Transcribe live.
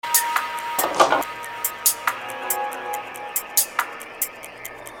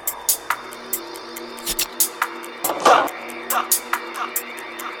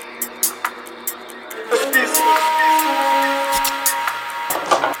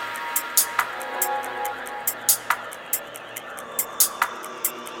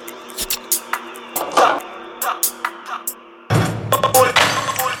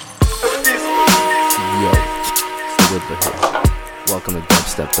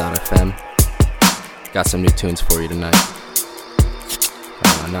Sound.fm. Got some new tunes for you tonight.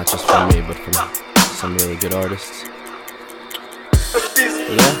 Not just from me, but from some really good artists.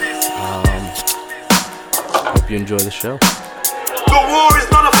 Hope you enjoy the show. The war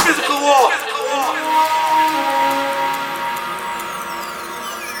is not a physical war.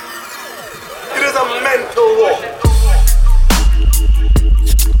 It is a mental war.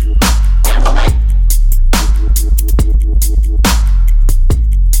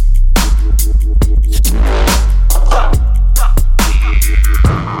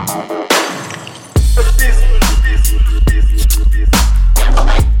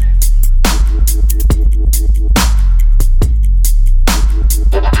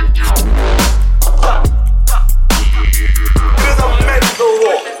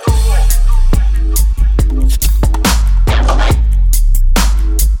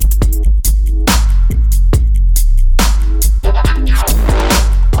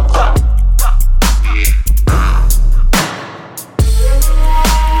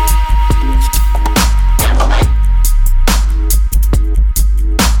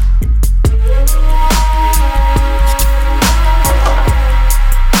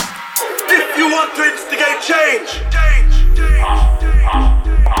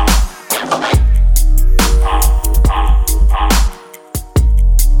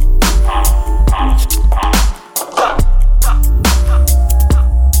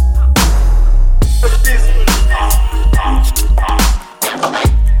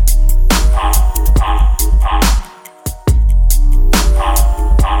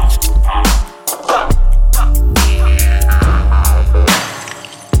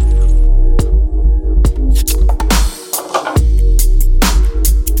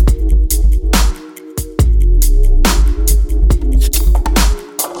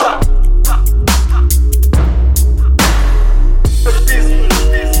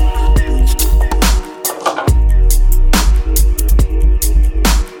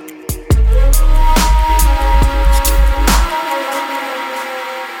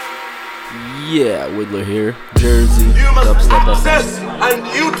 Whittler here, Jersey. You must access and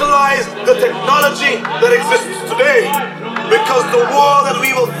utilize the technology that exists today, because the war that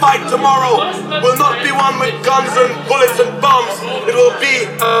we will fight tomorrow will not be one with guns and bullets and bombs. It will be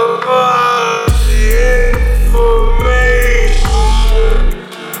information.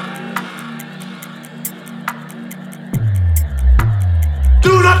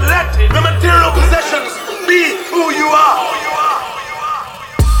 Do not let the material possessions be who you are.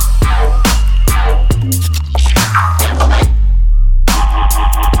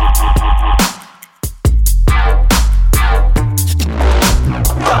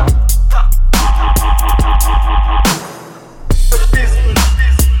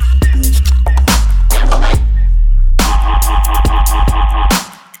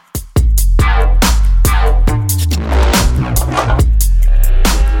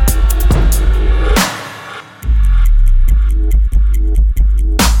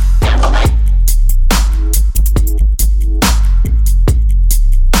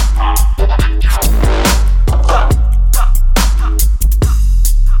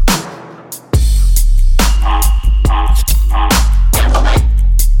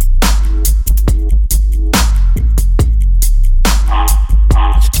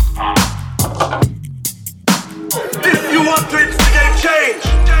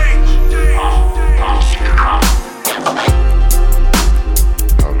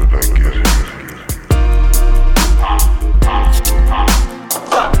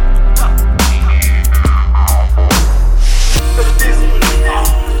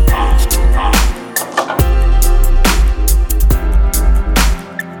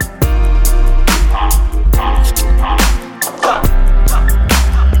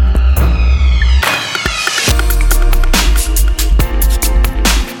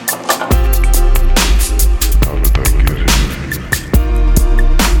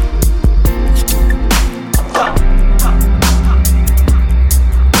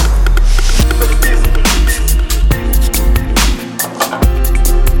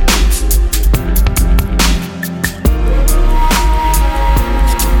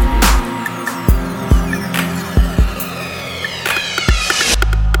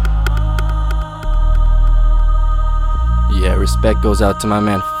 Respect goes out to my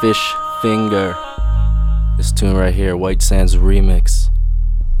man Fish Finger. This tune right here, White Sands remix.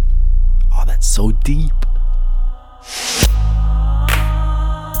 Oh, that's so deep.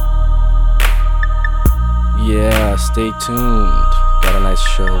 Yeah, stay tuned. Got a nice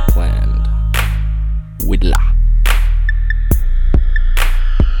show planned. Whittler.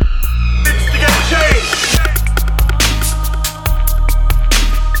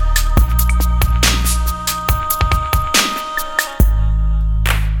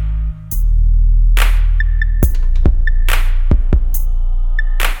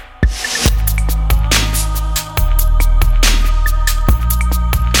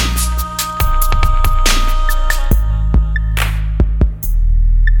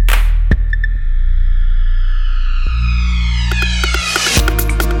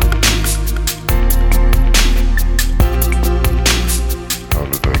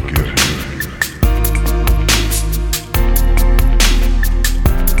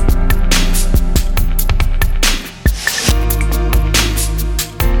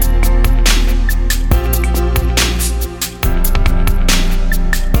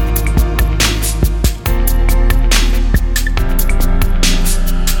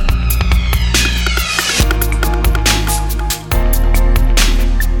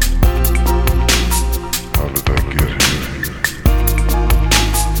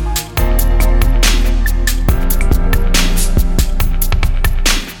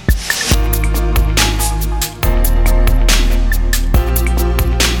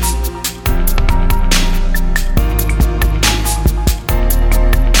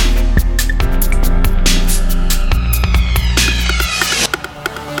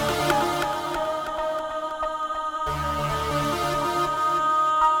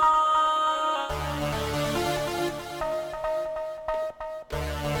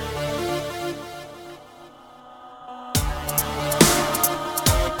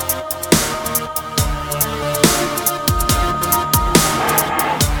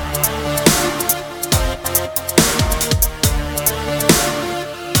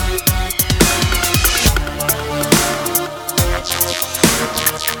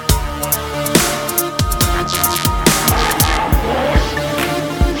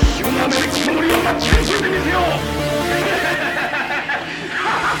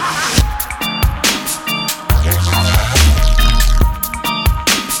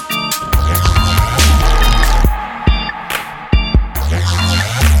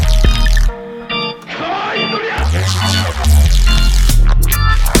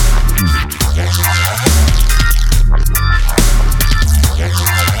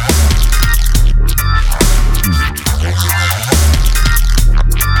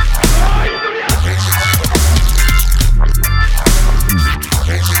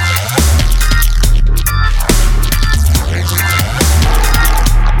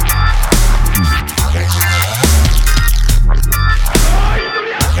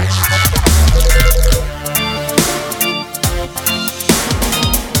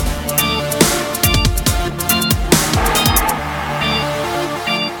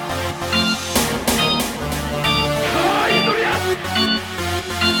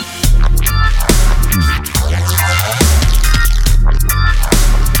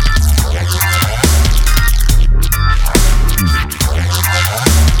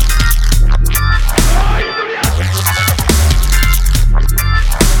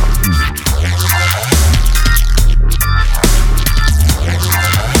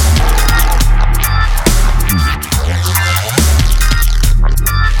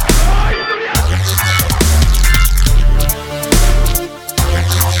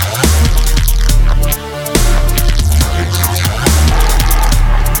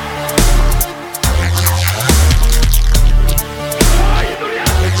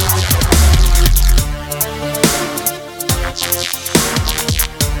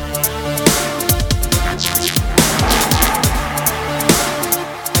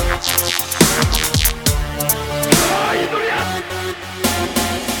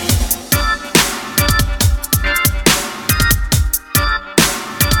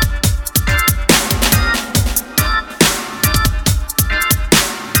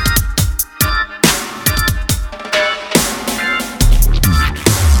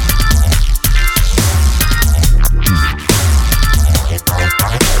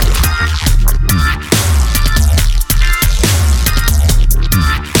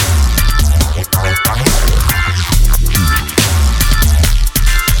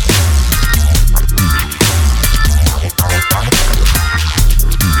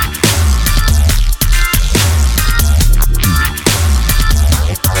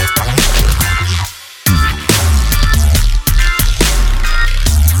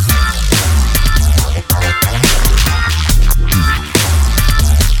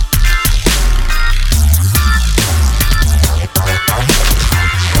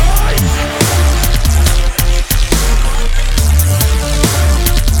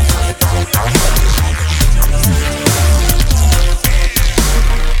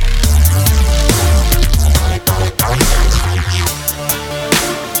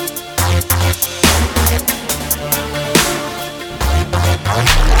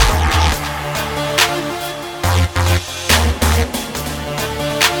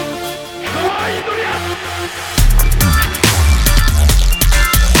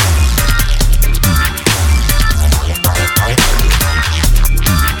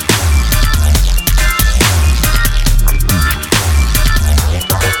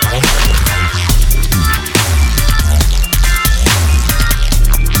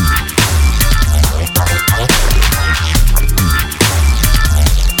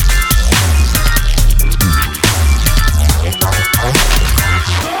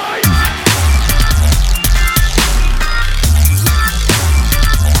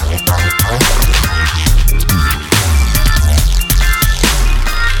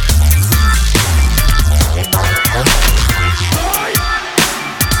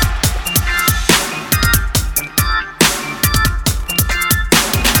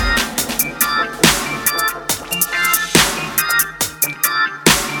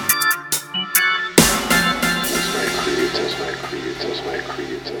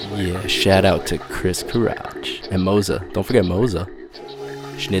 shout out to Chris Karach and Moza. Don't forget Moza.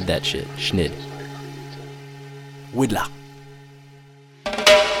 Schnid that shit. Schnid. Widla.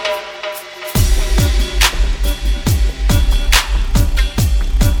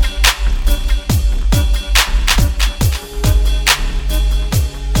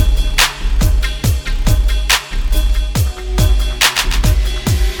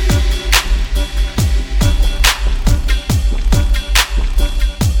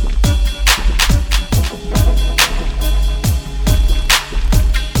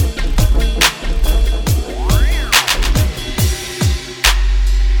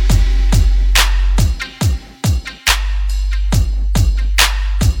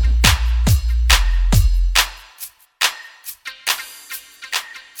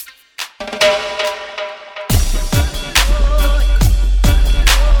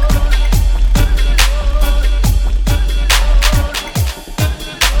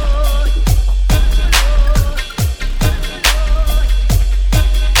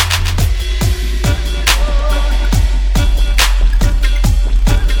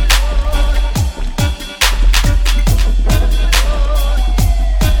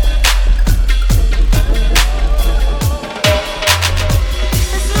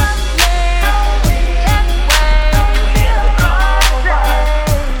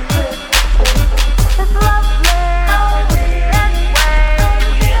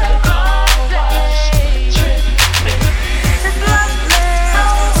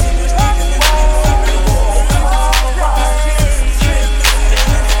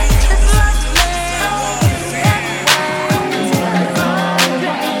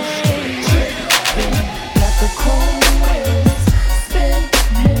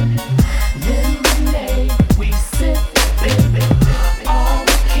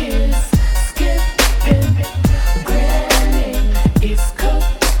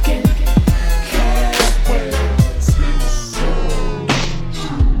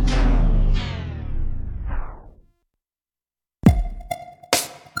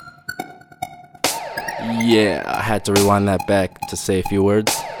 Yeah, I had to rewind that back to say a few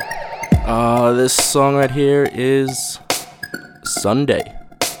words. This song right here is Sunday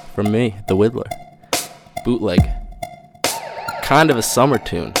from me, The Whittler. Bootleg. Kind of a summer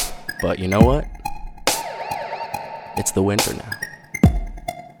tune, but you know what? It's the winter now.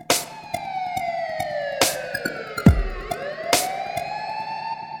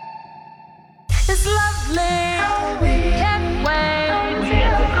 It's lovely, can't wait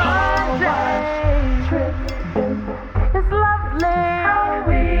till the cold day. It's lovely,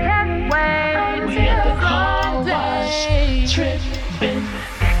 can't wait till the cold day.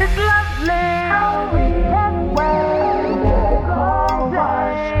 It's lovely, can't wait till the cold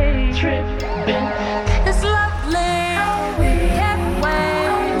day. It's lovely, can't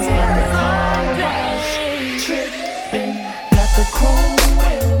wait till the cold day. Got the cold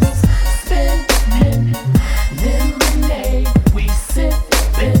wheels spinning, lemonade we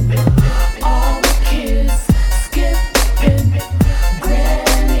sipping, all the kids skipping,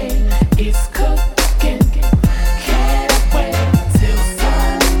 granny is cooking, can't wait till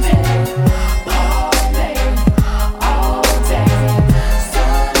Sunday, party all day,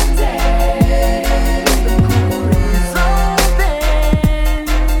 Sunday, the pool is open,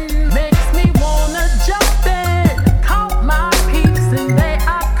 makes me wanna jump in, count my peaks and they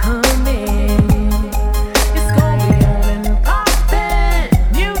are coming. It's gonna be on and poppin',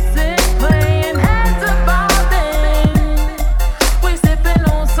 music playing, hands are bobbing. We sippin'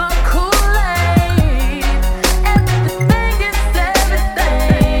 on some Kool-Aid. Everything is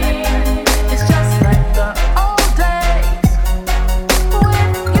everything. It's just like the old days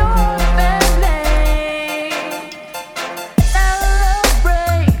with your family.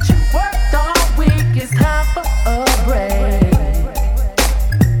 Celebrate, you worked all week, it's time for a break.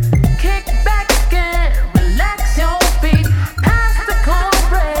 Kick back and relax your feet, pass the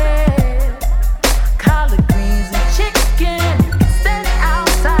cornbread, collard greens and chicken, stand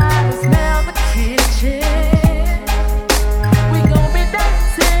outside and smell the kitchen. We gon' be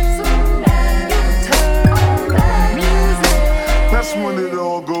dancing, you turn on that music. That's when it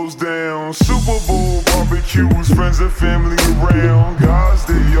all goes down. Super Bowl barbecues, friends and family around. God's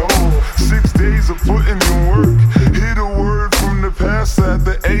day off, 6 days of putting in work. Hear the word from the pastor at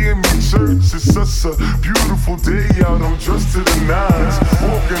the AME church. It's such a beautiful day out, I'm dressed to the nines.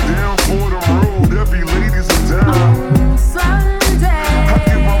 Walking down Fordham Road, every lady's a dime. Sunday, I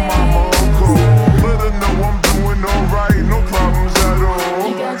give my mama a call, let her know I'm doing alright, no problems at all.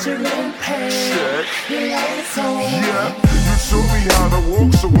 you got your ring paid, Check. your lights on. Yeah, you showed me how to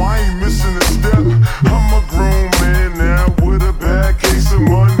walk, so I ain't missing a step. I'm a grown man now with a bad case of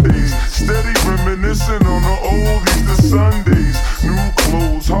Mondays. reminiscing on the old Easter Sundays. New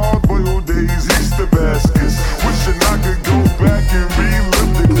clothes, hard-boiled days, Easter baskets. Wishing I could go back and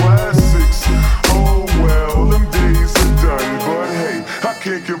relive the classics. Oh well, them days are done, but hey, I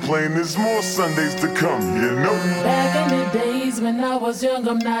can't complain, there's more Sundays to come, you know. Back in the days when I was young,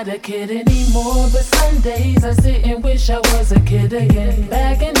 I'm not a kid anymore. But Sundays I sit and wish I was a kid again.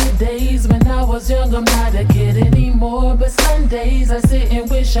 Back in the days when I was young, I'm not a kid anymore. But Sundays I sit and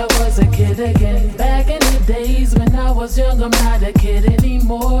wish I was a kid again. Back in the days when I was young, I'm not a kid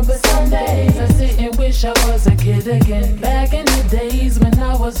anymore. But Sundays I sit and wish I was a kid again. Back in the days when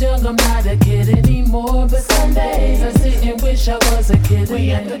I was young, I'm not a kid anymore. But Sundays I sit and wish I was a kid again.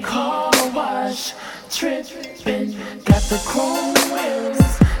 We at the car wash, tripping, got the chrome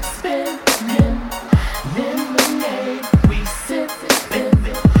wheels spinning, lemonade we sipping,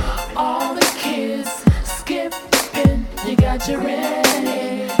 all the kids skipping. You got your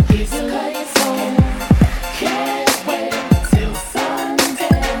ready, keep your lights on, can't wait till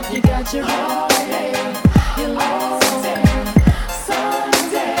Sunday. You got your holiday, your long Sunday.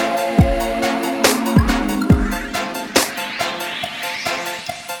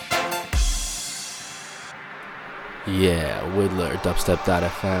 Yeah, Whittler,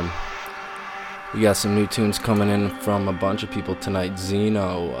 dubstep.fm. We got some new tunes coming in from a bunch of people tonight.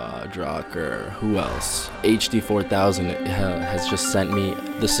 Zeno, Drucker, who else? HD4000 has just sent me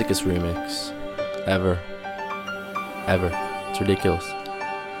the sickest remix ever. It's ridiculous.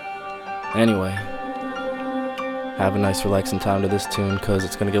 Anyway, have a nice relaxing time to this tune, because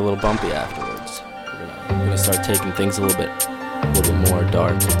it's going to get a little bumpy afterwards. We're going to start taking things a little bit more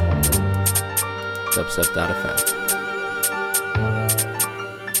dark. Dubstep.fm.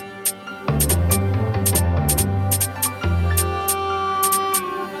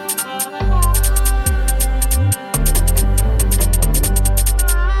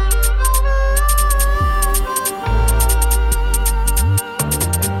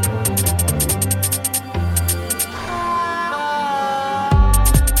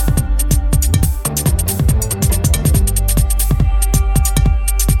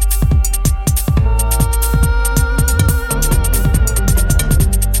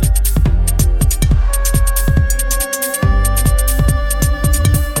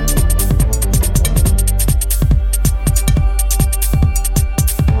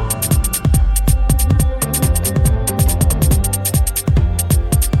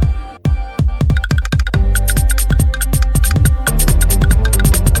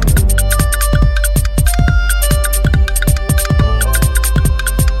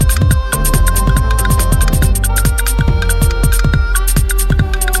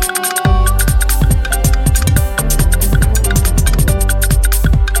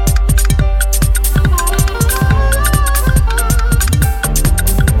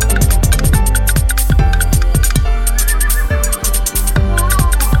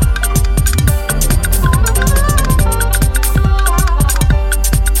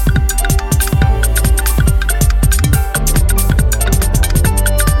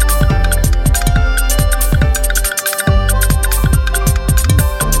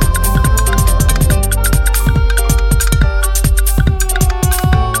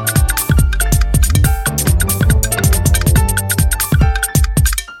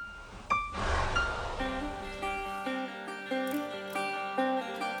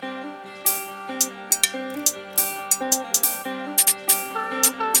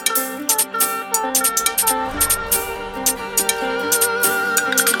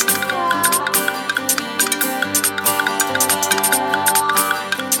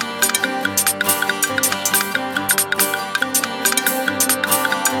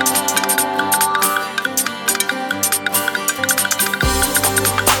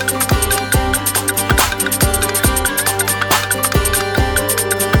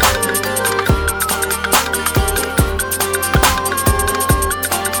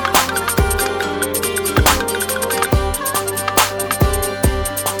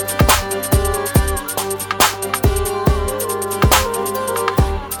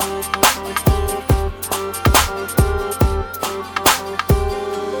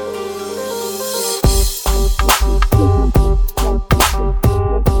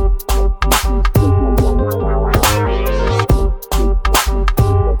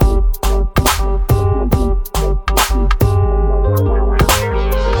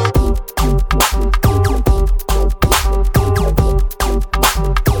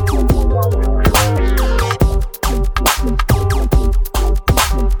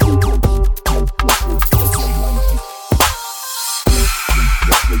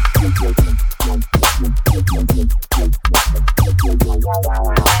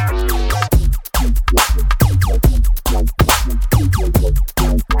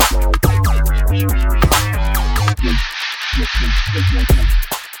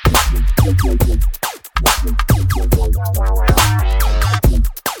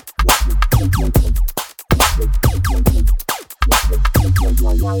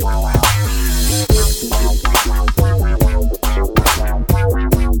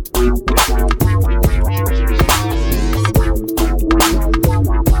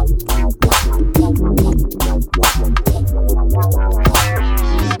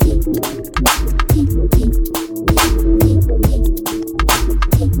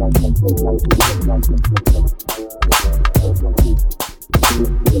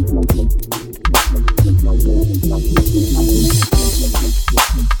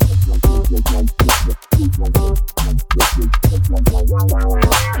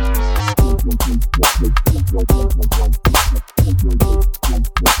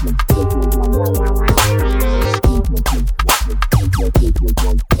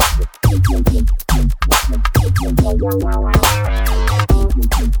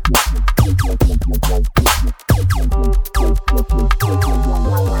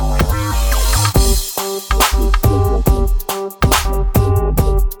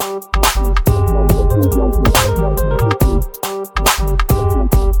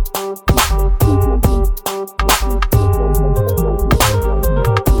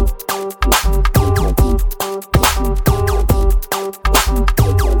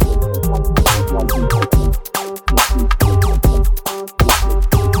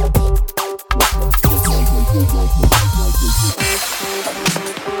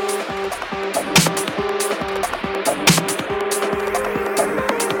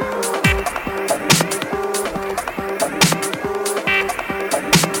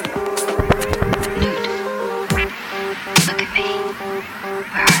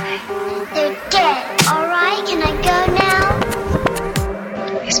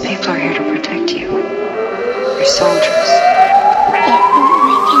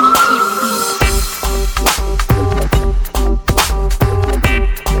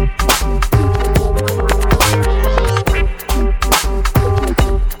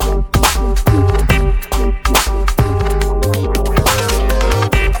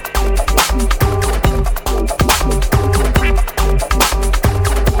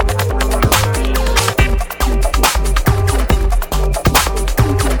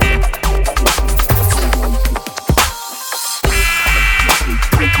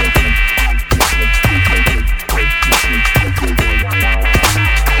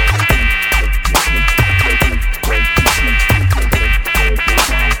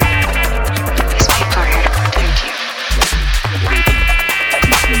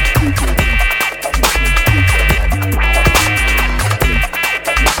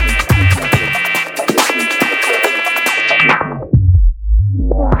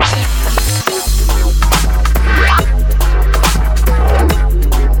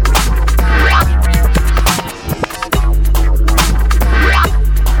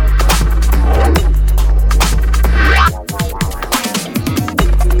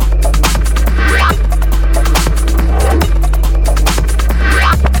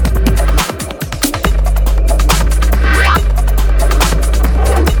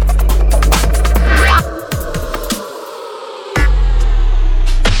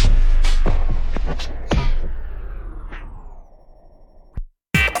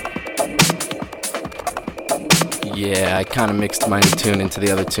 Yeah, I kind of mixed my new tune into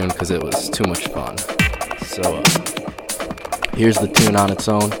the other tune because it was too much fun. So, here's the tune on its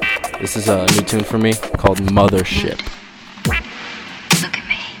own. This is a new tune for me called Mothership. Look at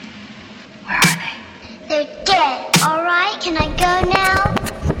me. Where are they? They're dead, alright? Can I go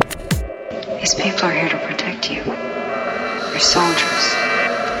now? These people are here to protect you. You're soldiers.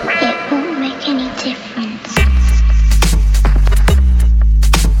 It won't make any difference.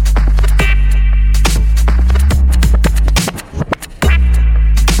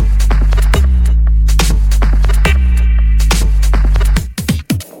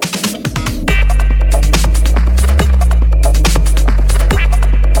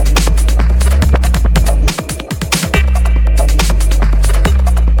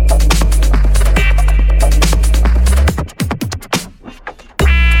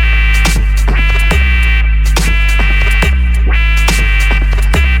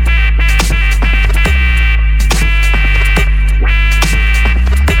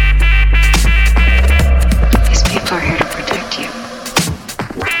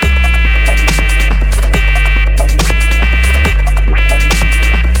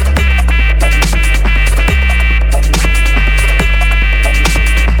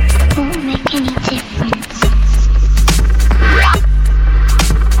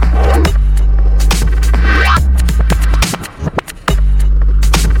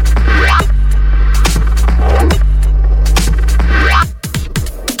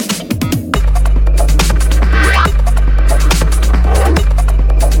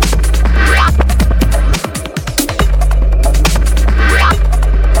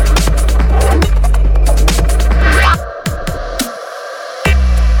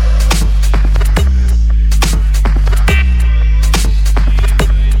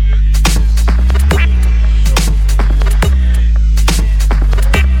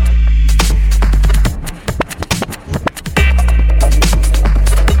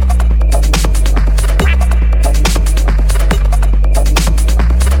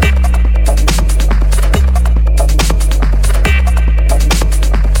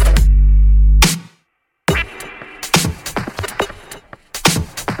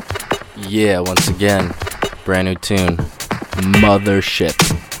 Yeah, once again, brand new tune, Mothership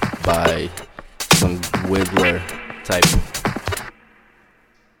by some Whittler type.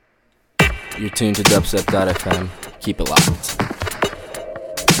 You're tuned to dubstep.fm. Keep it locked.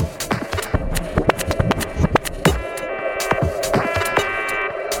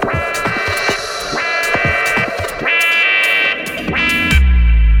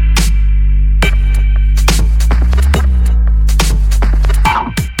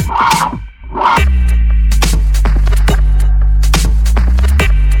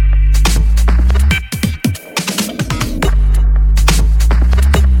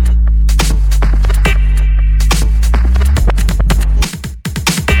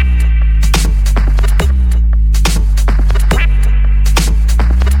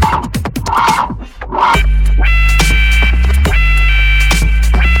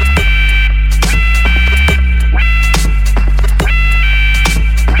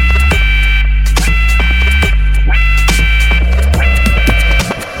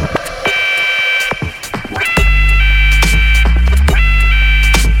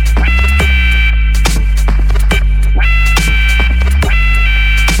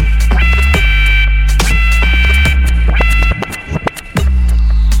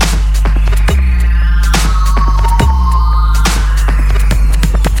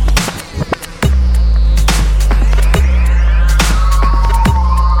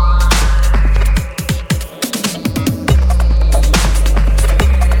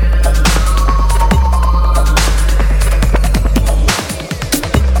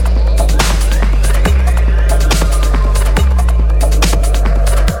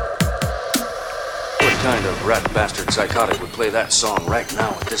 Psychotic would play that song right now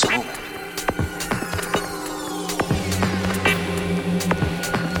at this moment.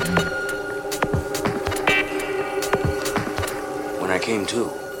 When I came to,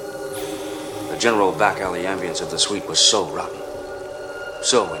 the general back alley ambience of the suite was so rotten,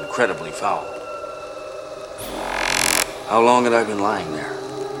 so incredibly foul. How long had I been lying there?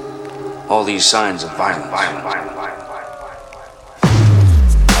 All these signs of violence.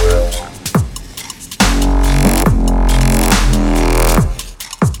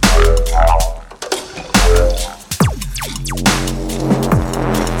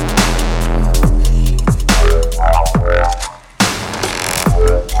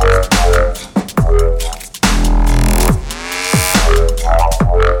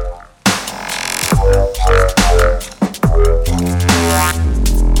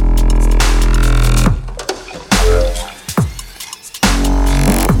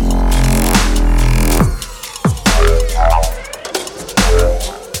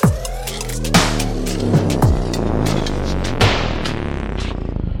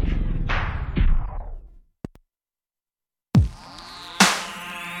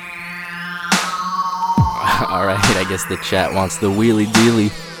 Alright, I guess the chat wants the wheelie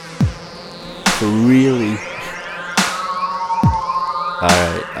dealie. For really.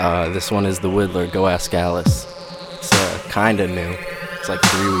 Alright, this one is the Whittler, Go Ask Alice. It's kinda new. It's like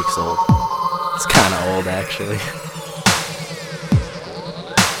 3 weeks old. It's kinda old, actually.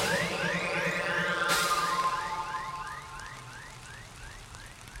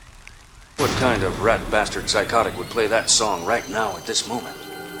 What kind of rat bastard psychotic would play that song right now at this moment?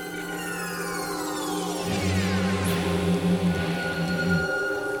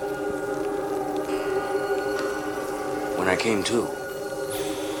 When I came to,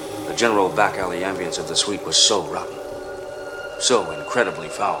 the general back alley ambience of the suite was so rotten, so incredibly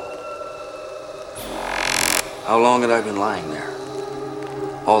foul. How long had I been lying there?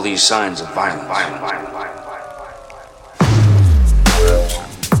 All these signs of violence.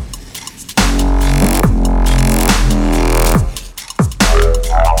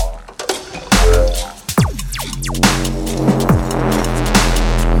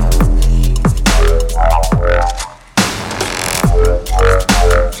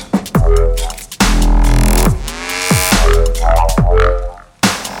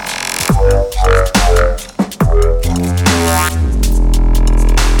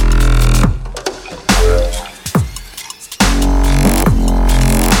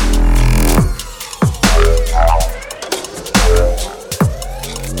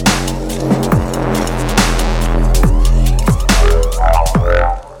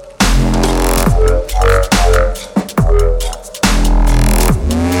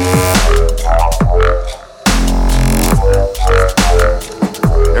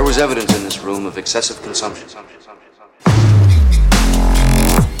 Evidence in this room of excessive consumption.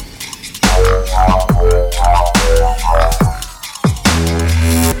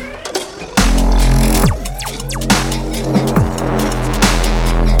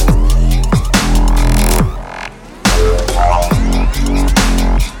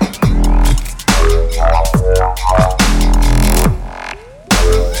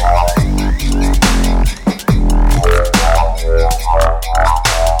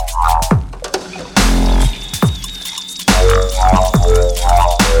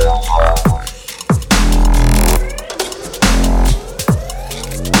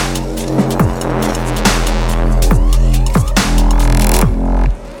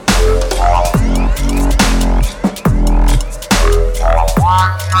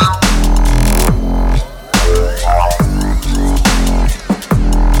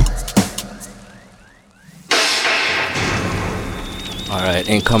 Alright,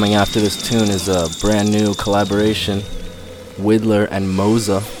 and coming after this tune is a brand new collaboration, Widler and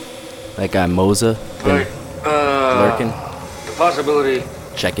Moza. That guy Moza been lurking. The possibility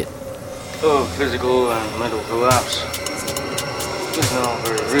Check it. of physical and mental collapse is now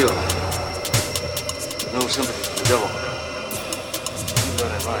very real. No sympathy for the devil. Keep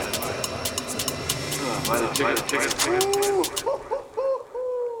that in mind. Buy the ticket.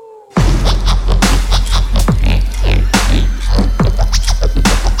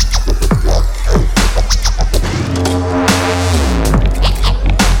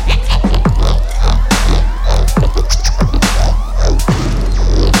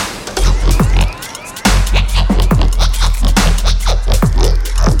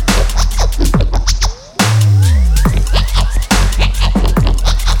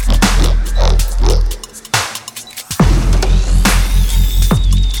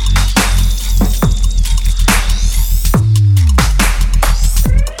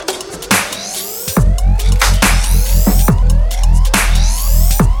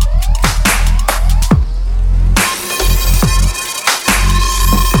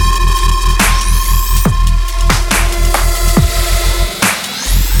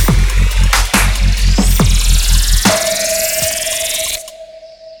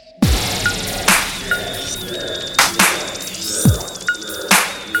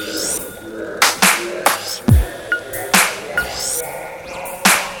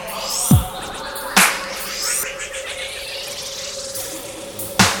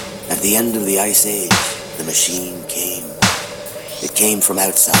 At the end of the Ice Age, the machine came. It came from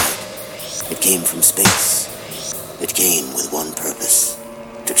outside. It came from space. It came with one purpose: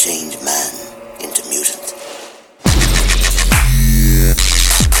 to change man into mutant.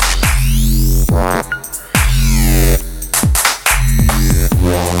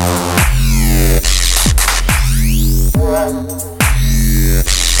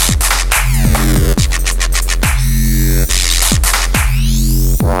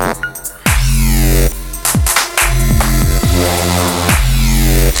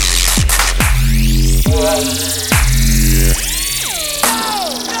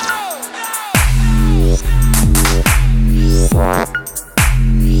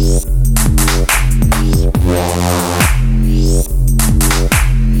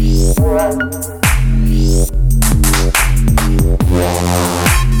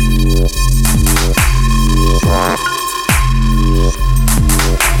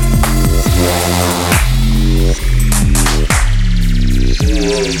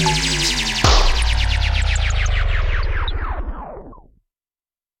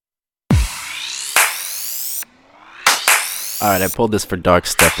 Alright, I pulled this for Dark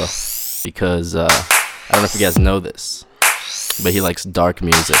Steppa because I don't know if you guys know this, but he likes dark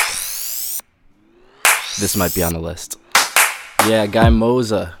music. This might be on the list. Yeah, guy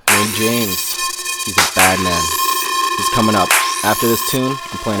Moza named James. He's a bad man. He's coming up. After this tune,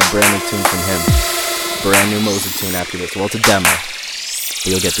 I'm playing a brand new tune from him. Brand new Moza tune after this. Well, it's a demo, but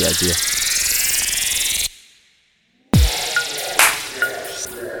you'll get the idea.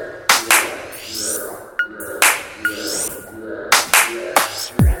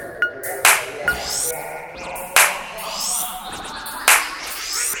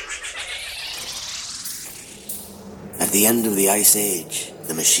 At the end of the Ice Age,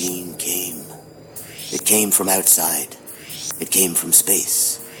 the machine came. It came from outside. It came from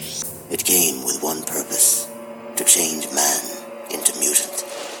space. It came with one purpose: to change man into mutant.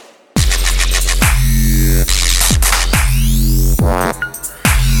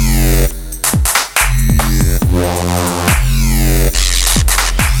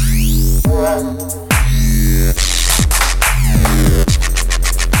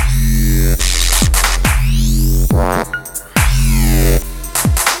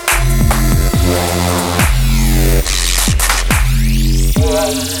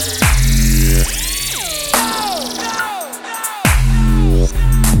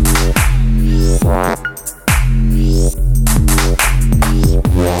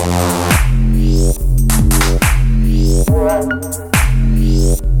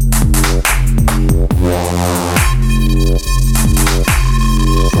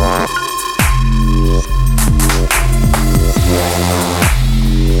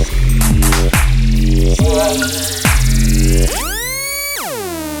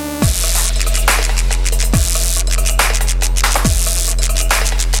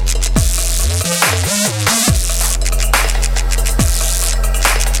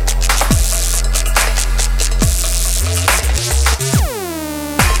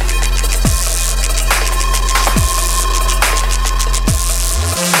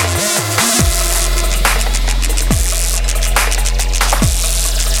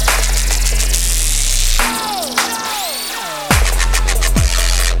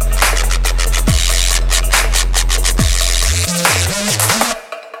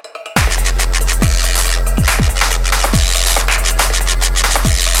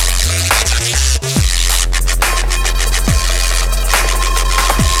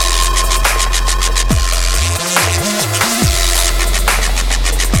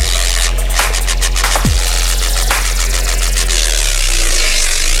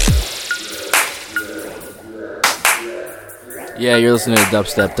 Yeah, you're listening to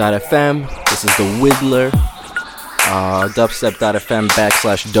dubstep.fm. This is the Whittler.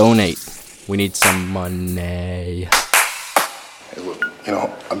 Dubstep.fm/donate. We need some money. Hey, look,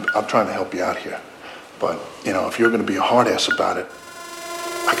 I'm trying to help you out here. But, if you're going to be a hard ass about it,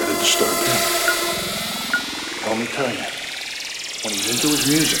 I got to disturb him. Let me tell you, when he's into his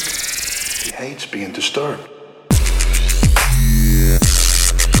music, he hates being disturbed.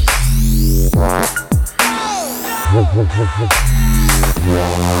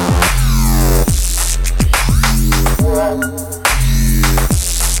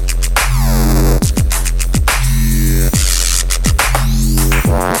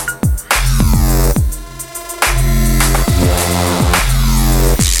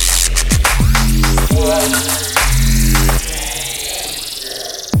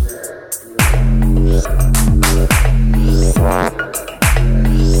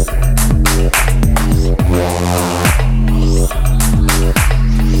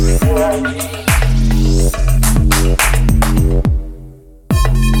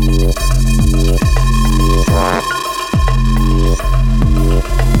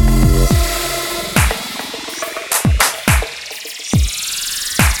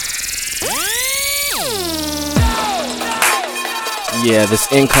 Yeah,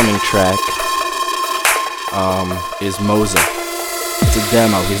 this incoming track is Moza. It's a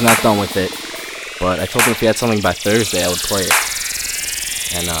demo. He's not done with it, but I told him if he had something by Thursday, I would play it.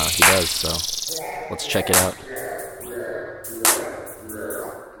 And he does, so let's check it out.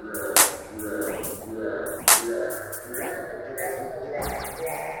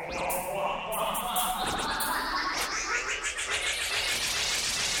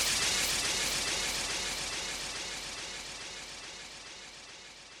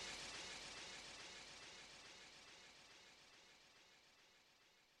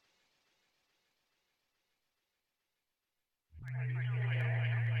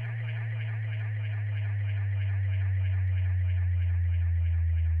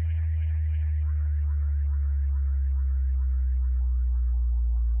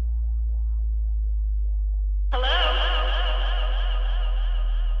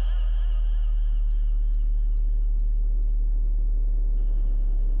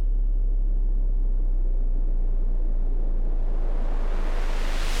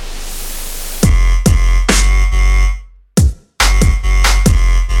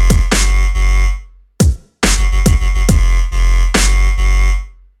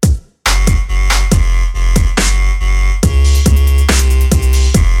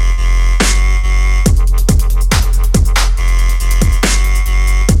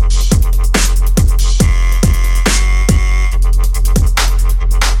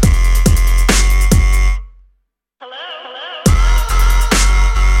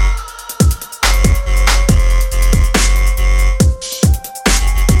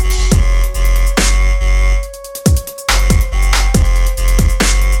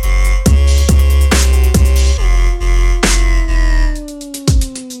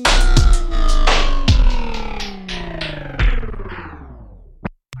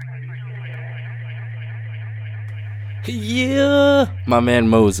 Yeah, my man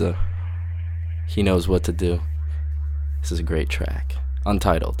Moza. He knows what to do. This is a great track.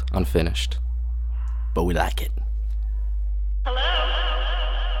 Untitled, unfinished. But we like it.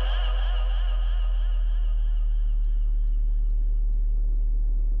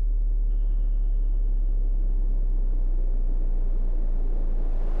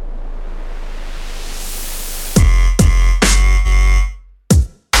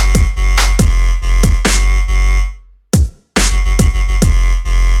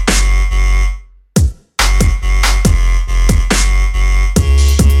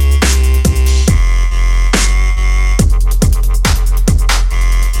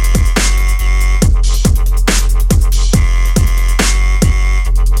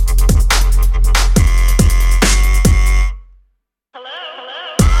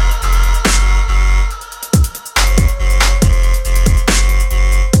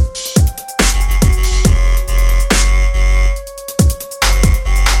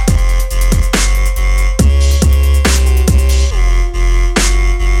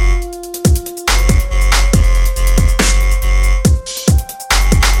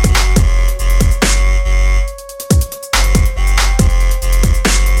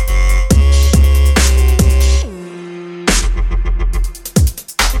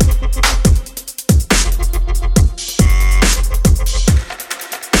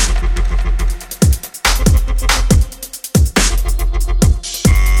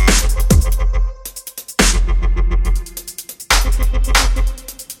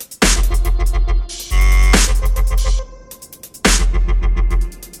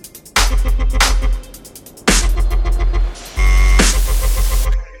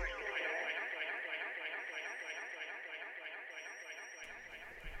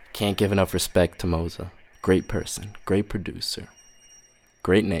 Can't give enough respect to Moza. Great person, great producer,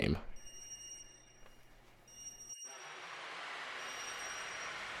 great name.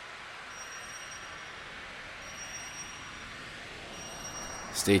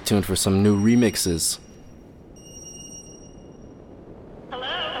 Stay tuned for some new remixes.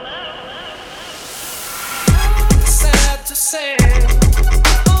 Sad to say,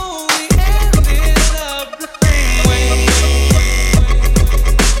 only ended up the same way.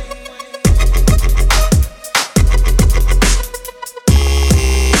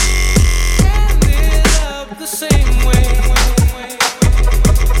 Ended up the same way.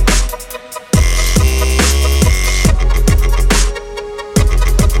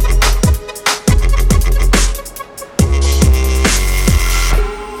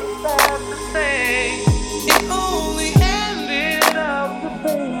 Sad to say, it only ended up the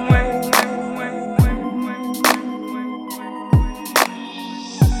same way. Ended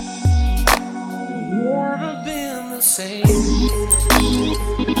up the same way.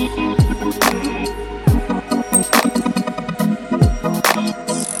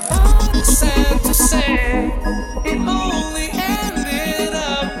 Sad to say, it only ended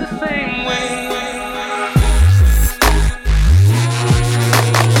up the same way.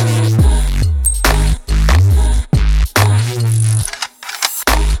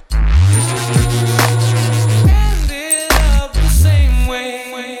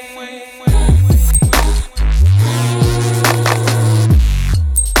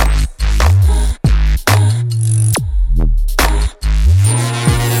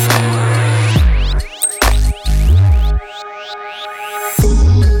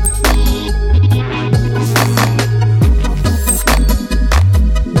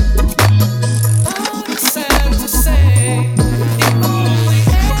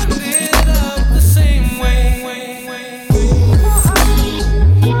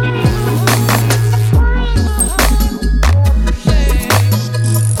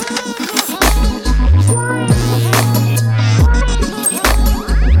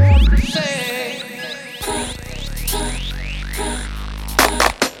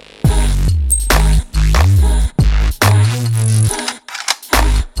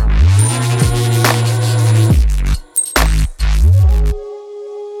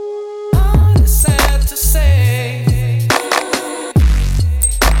 Sad to say.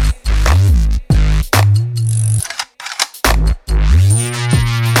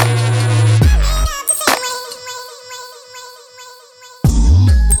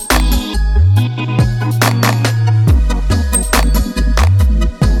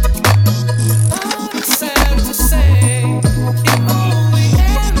 Sad to say, it only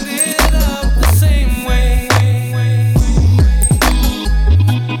ended up the same way.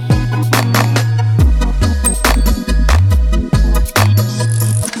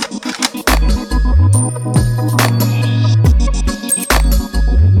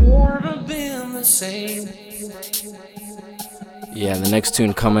 Never been the same. Yeah, the next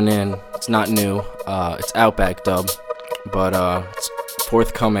tune coming in, it's not new. It's Outback dub, but it's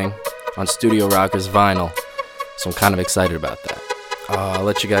forthcoming on Studio Rockers vinyl, so I'm kind of excited about that. I'll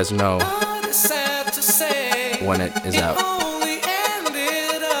let you guys know Sad to say, when it is out. only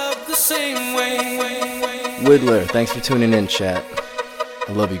ended up the same way. Whittler, thanks for tuning in, chat.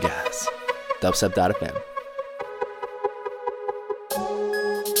 I love you guys. Dubstep.fm.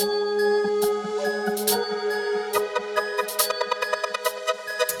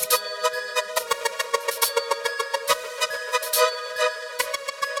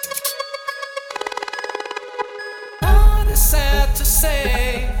 Sad to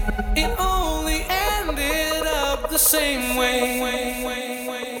say, it only ended up the same way.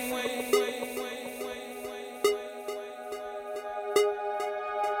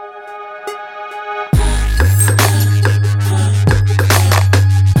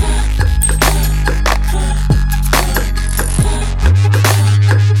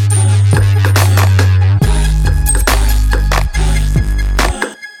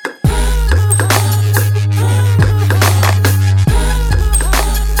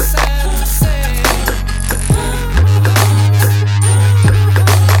 Sad to say.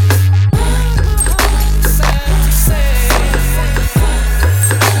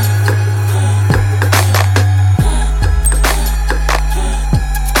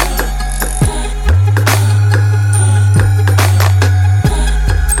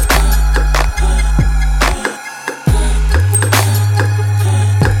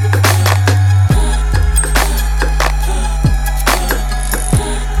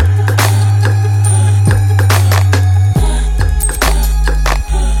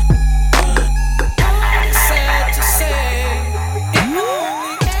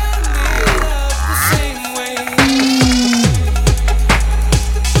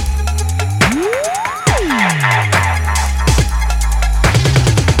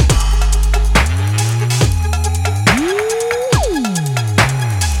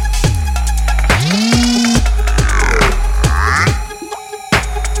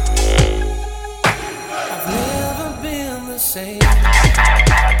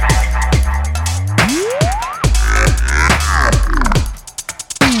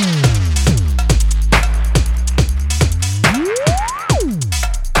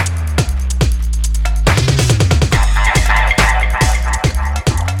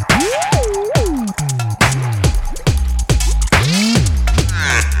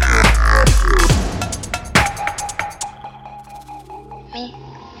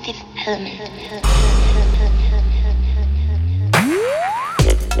 Fifth Element.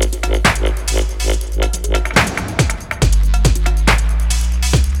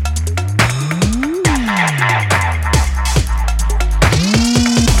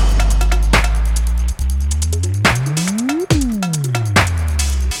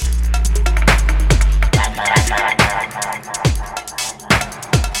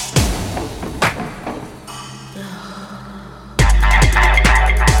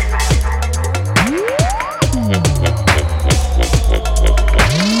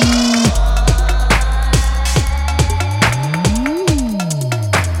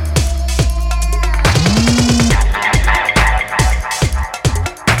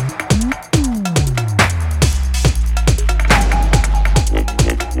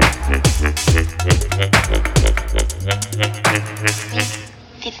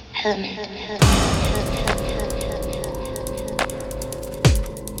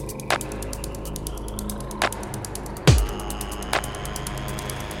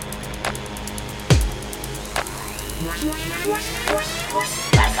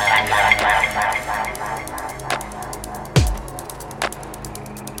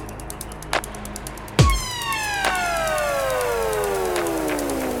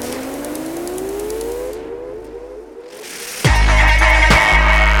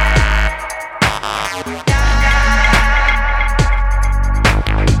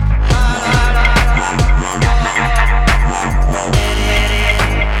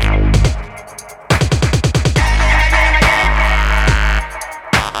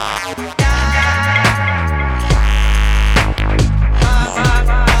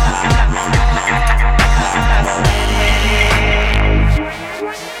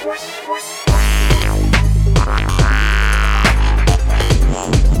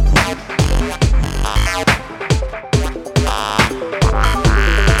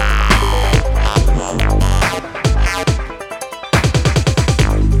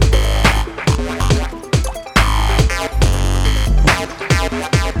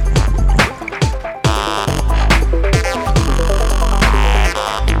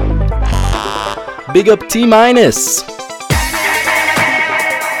 Big up T minus. First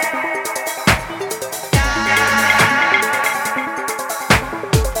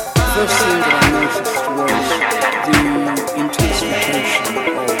thing that I noticed was the intensification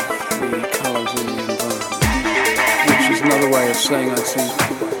of the colours in the environment, which is another way of saying, I think,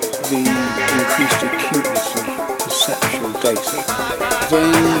 the increased acuteness of perceptual data.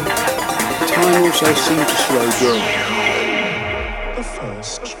 Then time also seemed to slow down. The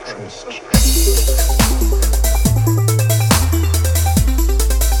first trip.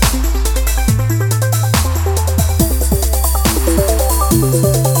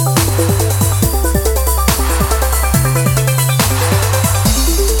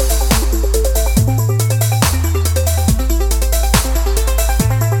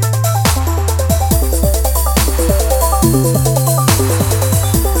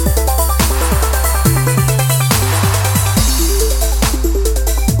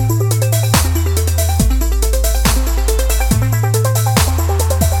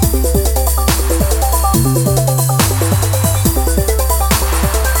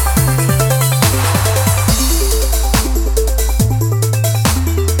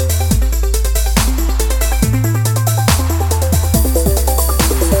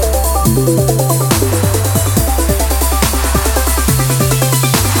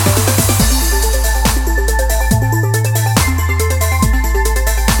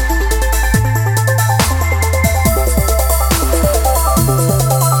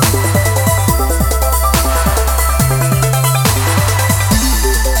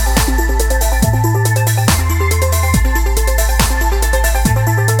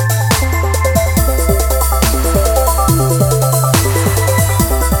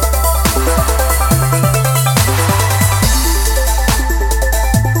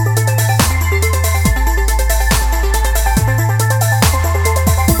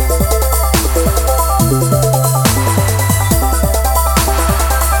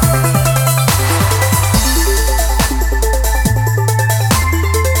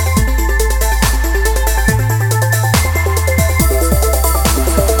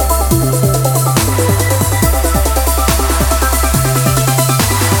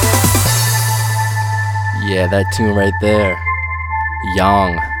 Yeah, that tune right there.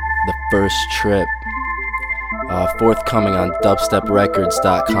 Yang, The First Trip. Forthcoming on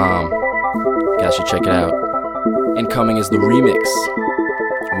dubsteprecords.com. Guys should check it out. Incoming is the remix.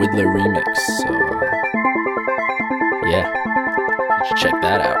 Widler remix. So, yeah. You should check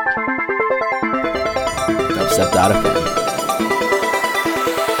that out. Dubstep.fm.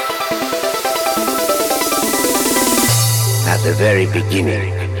 At the very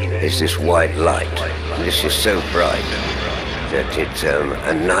beginning is this white light. This is so bright that it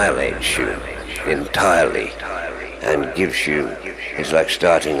annihilates you entirely and gives you, it's like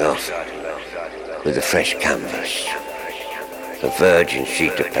starting off with a fresh canvas, a virgin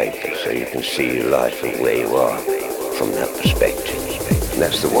sheet of paper, so you can see your life and where you are from that perspective. And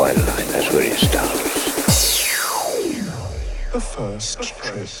that's the white light, that's where it starts. The first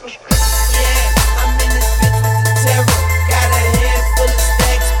trip. Yeah, I'm in this bitch with the terror. Got a head full of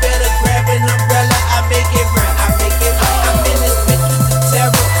stacks, better grab an umbrella. I make it rain, I make it rain. I'm in this bitch with the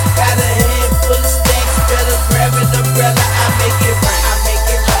terror. Got a head full of stacks, better grab an umbrella. I make it rain, I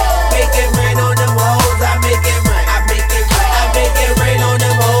make it rain. Make it rain on them hoes, I make it rain, I make it rain. I make it rain on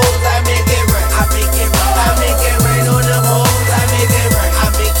them hoes, I make it rain, I make it rain. I make it rain on them hoes, I make it rain,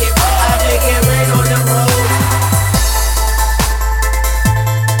 I make it rain. I make it rain on them hoes.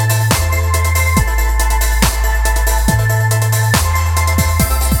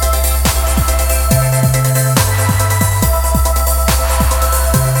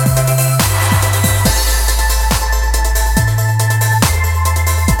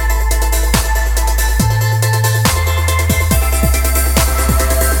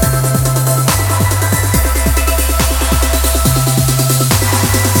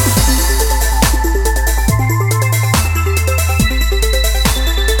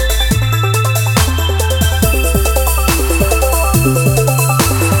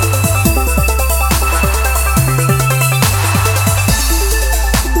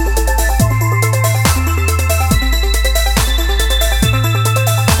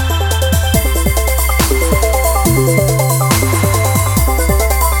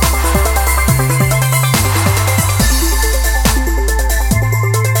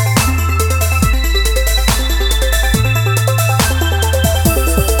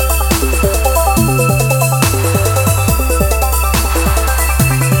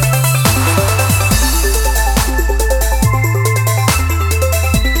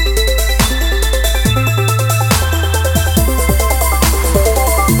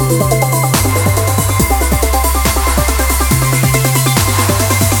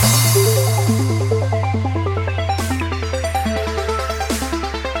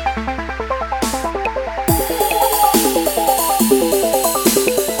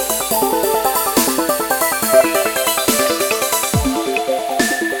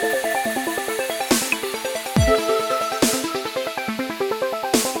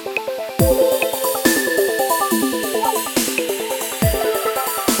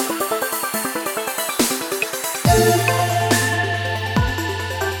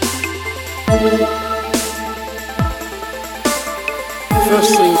 The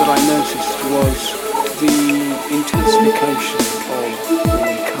first thing that I noticed was the intensification of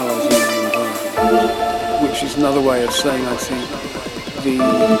the colours in the environment, which is another way of saying, I think, the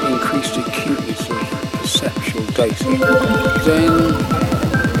increased acuteness of perceptual data. Then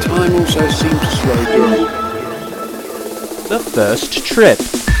time also seemed to slow down. The first trip.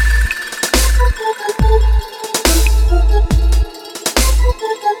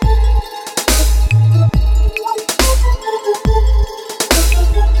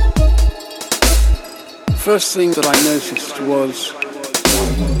 First thing that I noticed was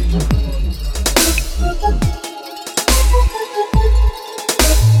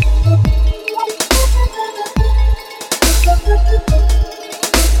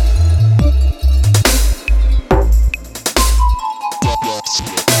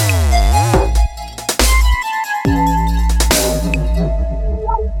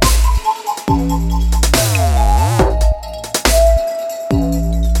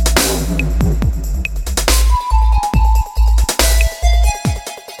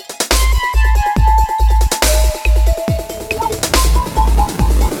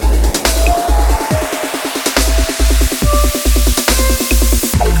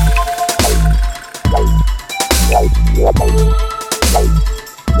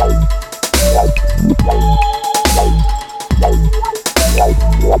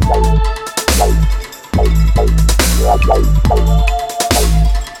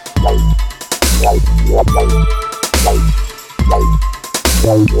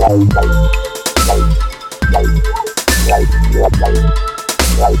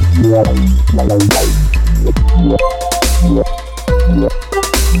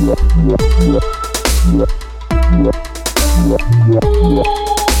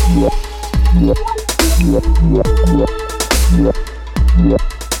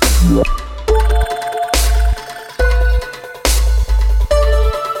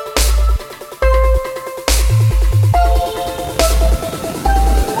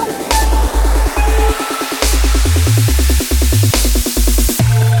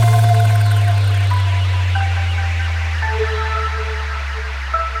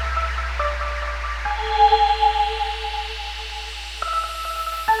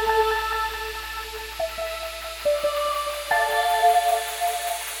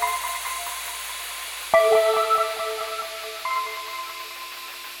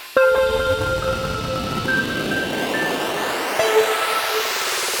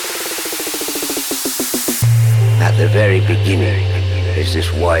At the very beginning is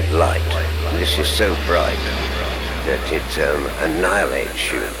this white light. This is so bright that it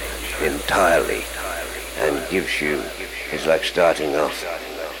annihilates you entirely and gives you, it's like starting off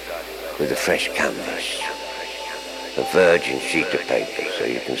with a fresh canvas, a virgin sheet of paper, so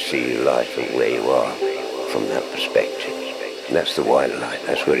you can see your life and where you are from that perspective. And that's the white light,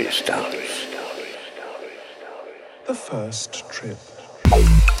 that's where it starts. The first trip.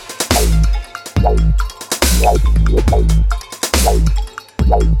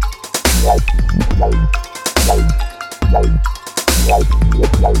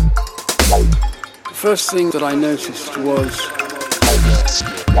 The first thing that I noticed was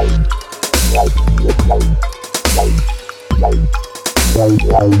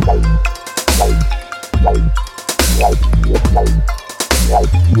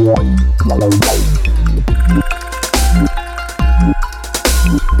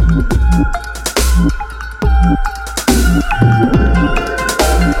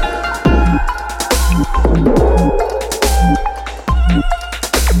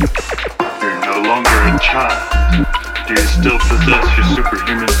You're no longer a child. Do you still possess your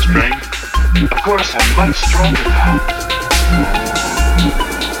superhuman strength? Of course, I'm much stronger now.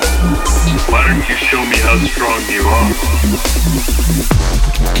 Why don't you show me how strong you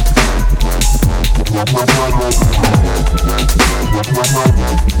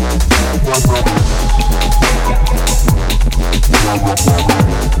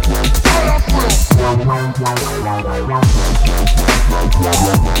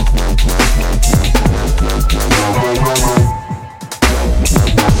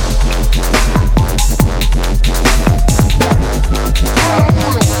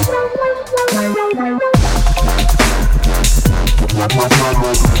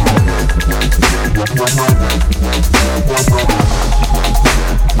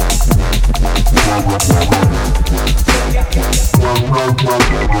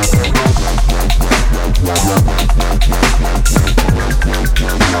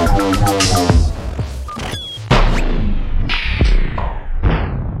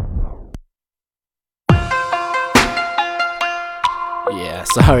Yeah,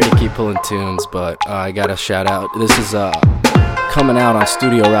 sorry to keep pulling tunes, but I gotta shout out. This is coming out on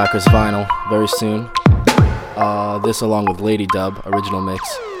Studio Rockers vinyl very soon. This along with Lady Dub, original mix.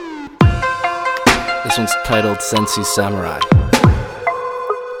 This one's titled Sensi Samurai.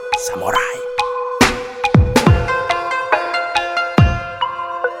 Samurai.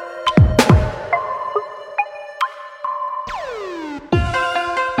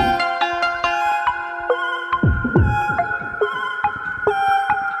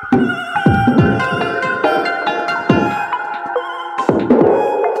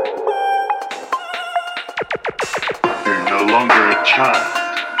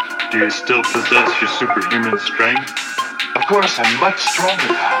 Do you still possess your superhuman strength? Of course, I'm much stronger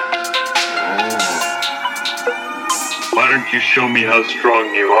now. Why don't you show me how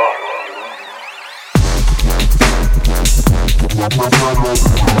strong you are?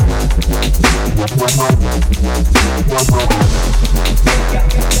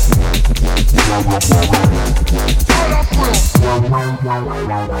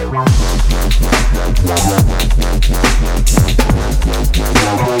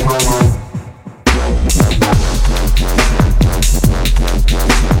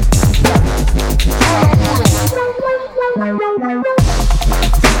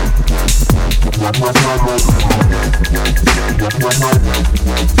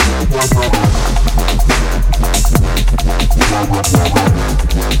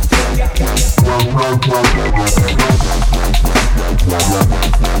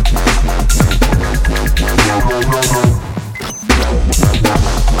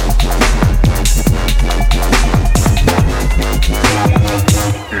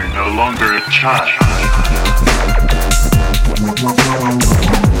 You're no longer a child.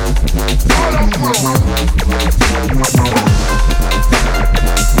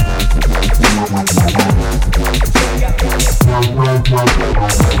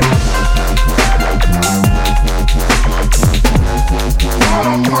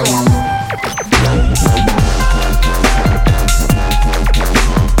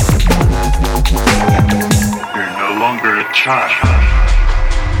 You're no longer a child.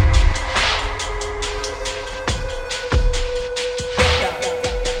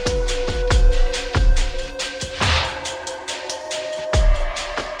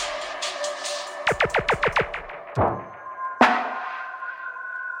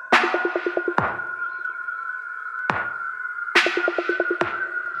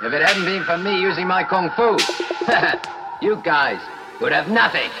 If it hadn't been for me using my kung fu, you guys would have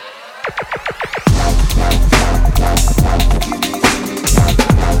nothing.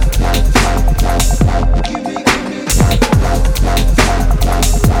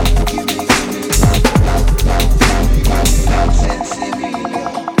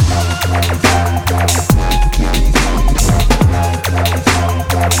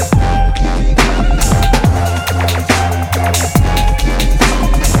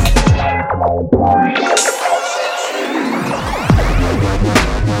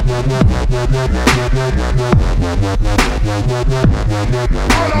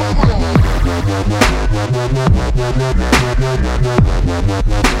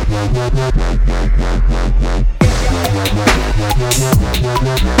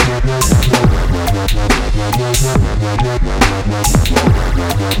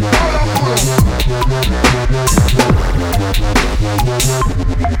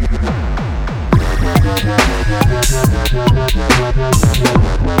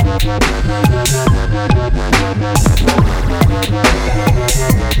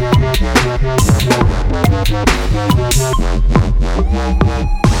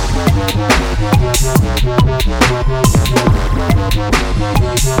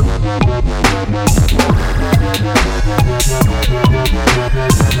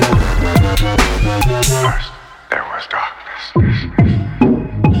 There was darkness.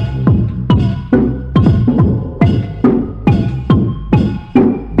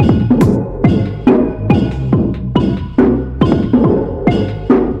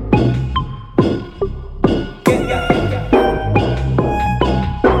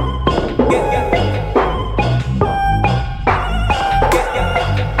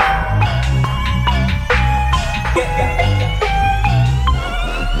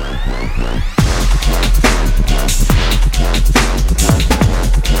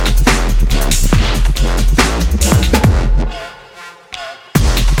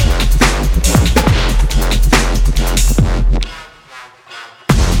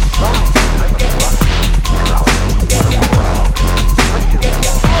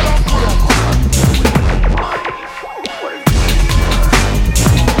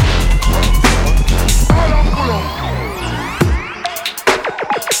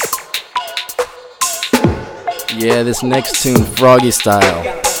 Yeah, this next tune, Froggy Style.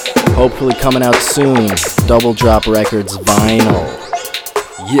 Hopefully coming out soon. Double Drop Records vinyl.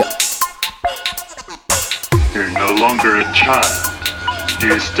 Yeah. You're no longer a child. Do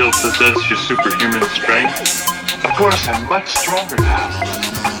you still possess your superhuman strength? Of course, I'm much stronger now.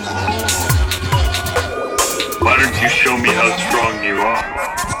 Why don't you show me how strong you are?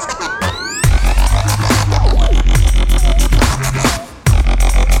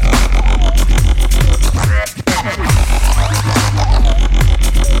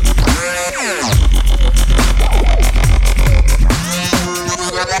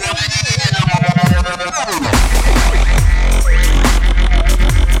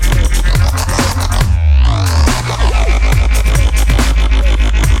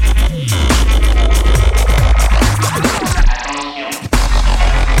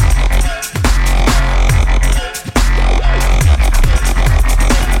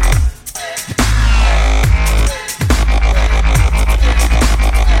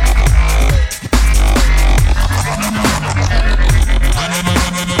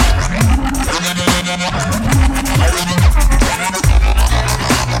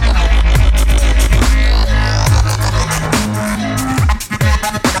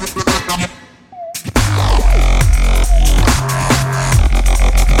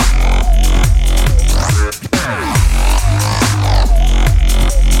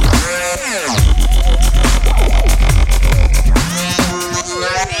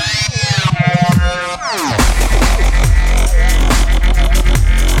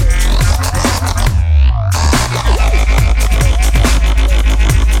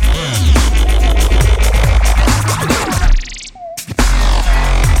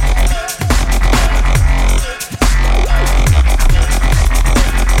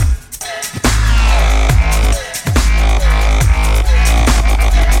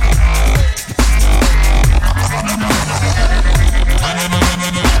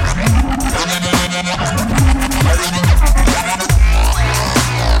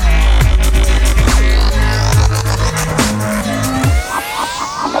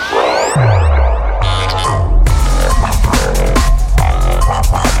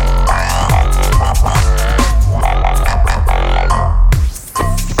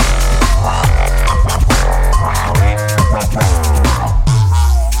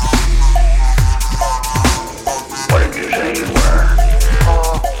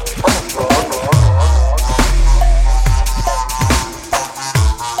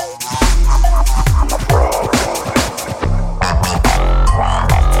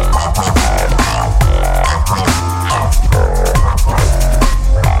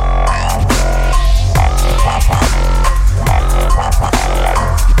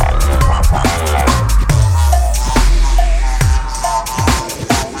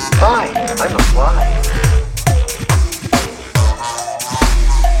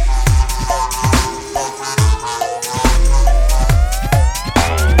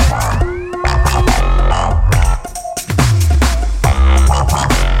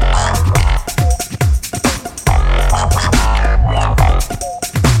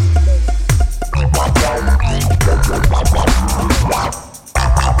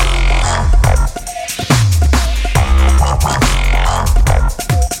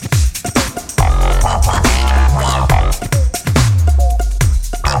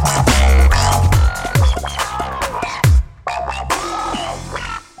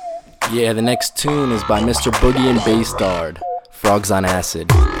 Yeah, the next tune is by Mr. Boogie and Bassdard. Frogs on Acid.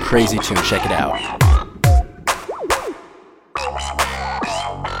 Crazy tune, check it out.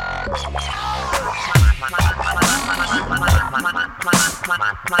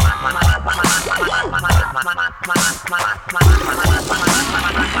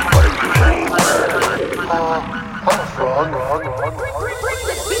 I'm a frog.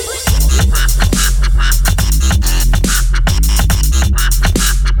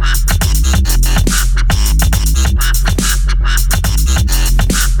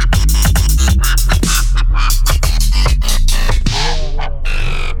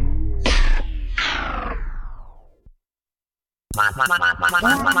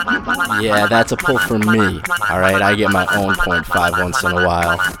 Yeah, that's a pull for me. Alright, I get my own 0.5 once in a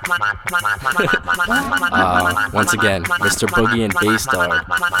while. Once again, Mr. Boogie and Bassdard,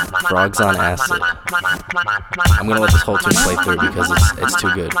 Frogs on Acid. I'm gonna let this whole tune play through because it's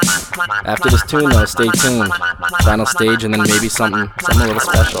too good. After this tune though, stay tuned. Final stage and then maybe something a little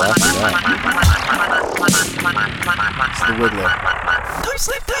special after that. It's the Whittler. Don't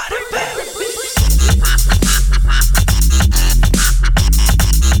sleep down in bed.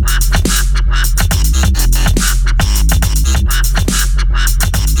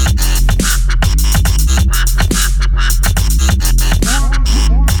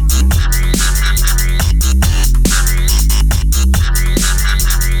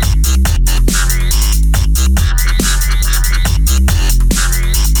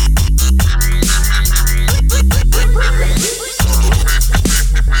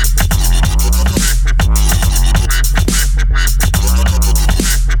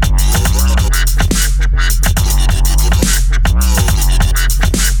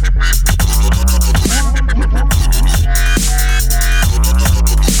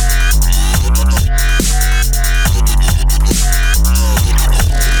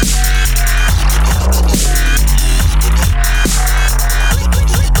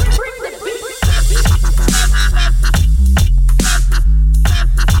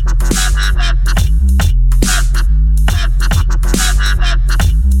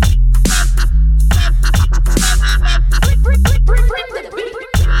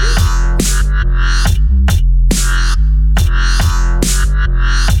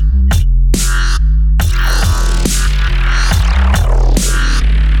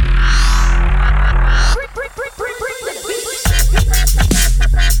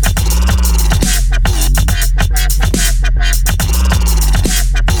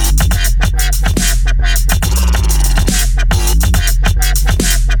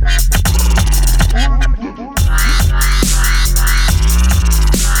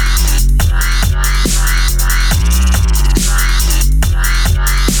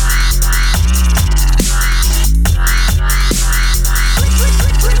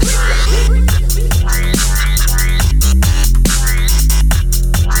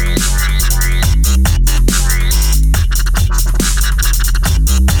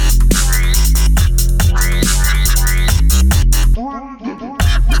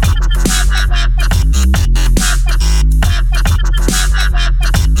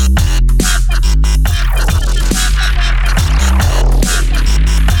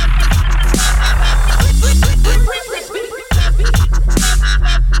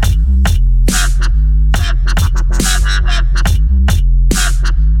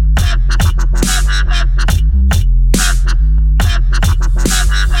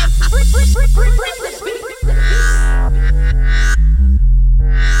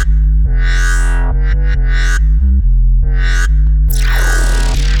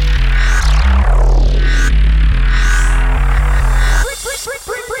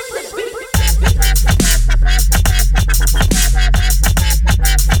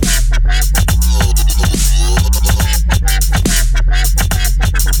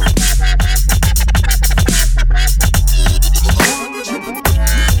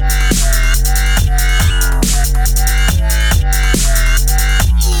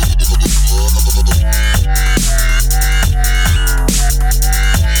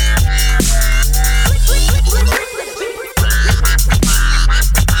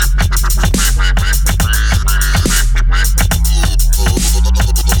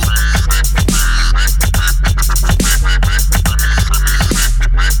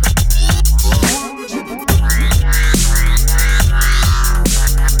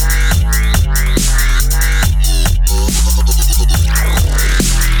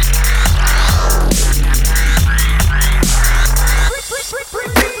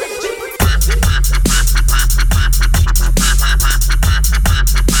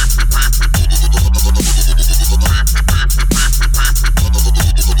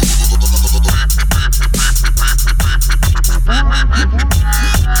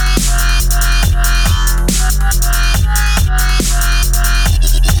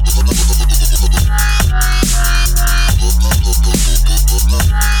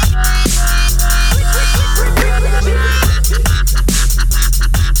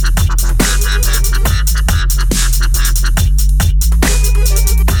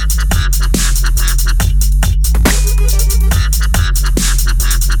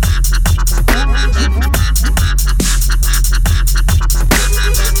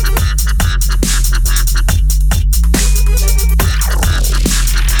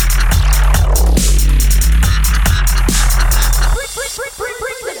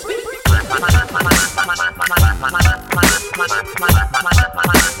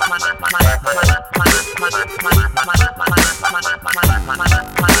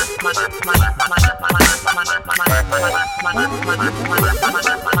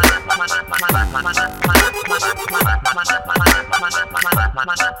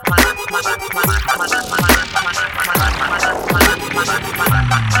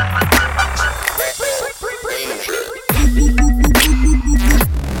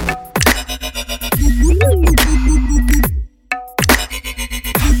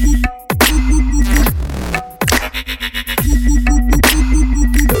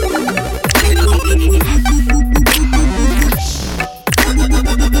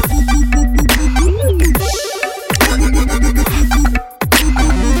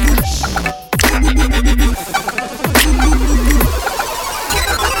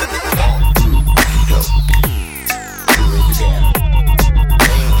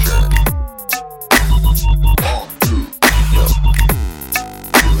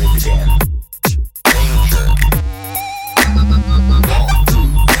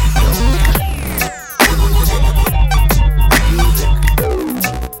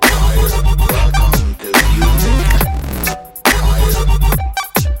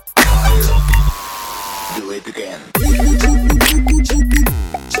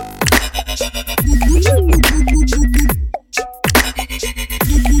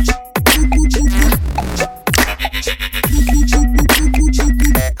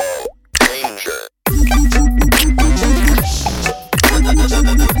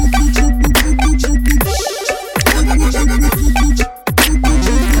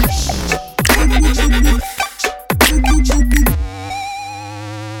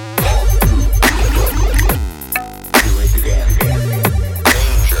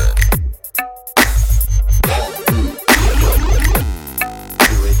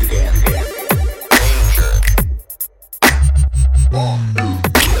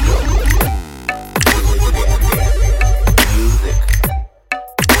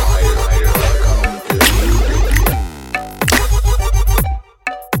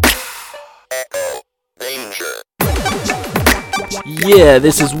 Yeah,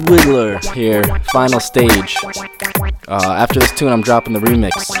 this is Whittler here, final stage. After this tune, I'm dropping the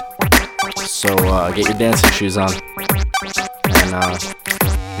remix. So get your dancing shoes on and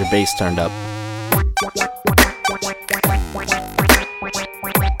your bass turned up.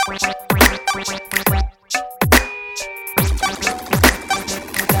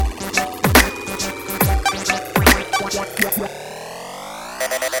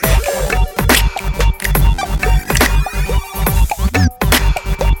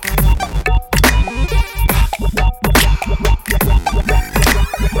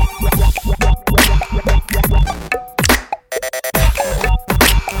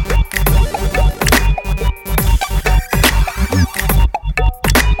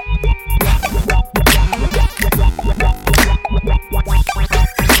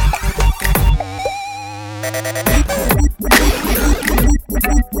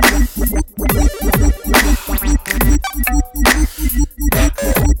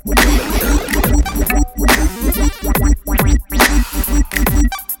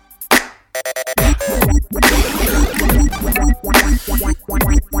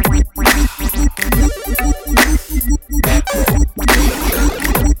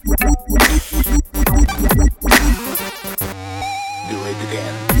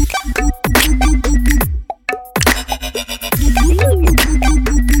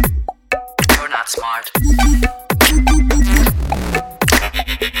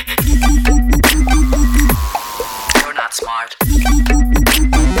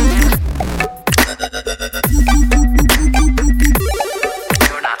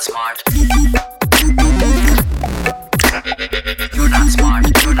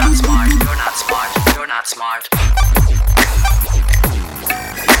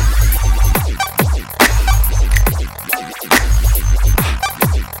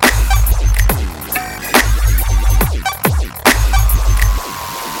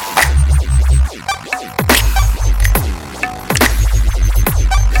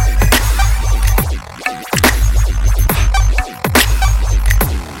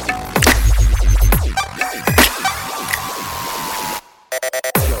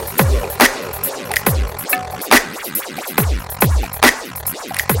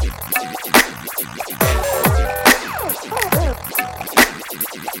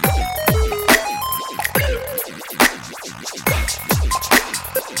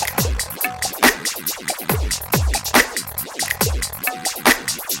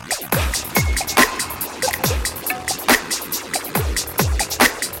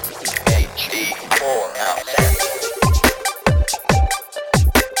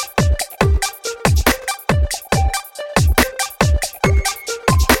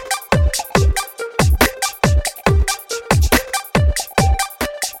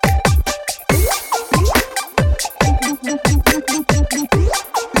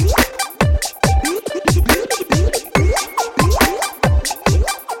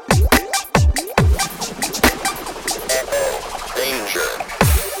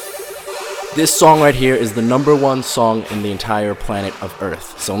 This song right here is the #1 song in the entire planet of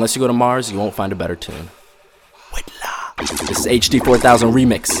Earth. So unless you go to Mars, you won't find a better tune. This is HD 4000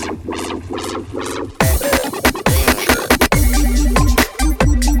 Remix.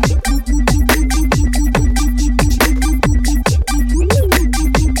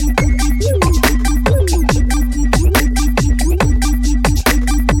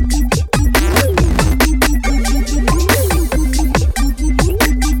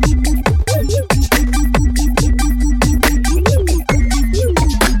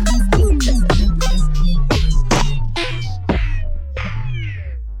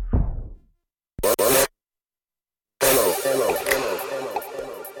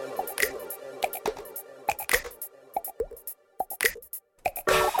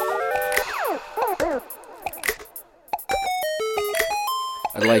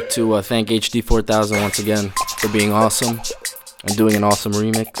 I'd like to thank HD 4000 once again for being awesome and doing an awesome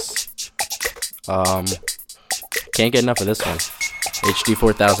remix. Can't get enough of this one. HD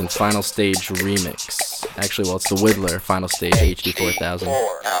 4000 Final Stage Remix. Actually, well, it's the Whittler Final Stage HD 4000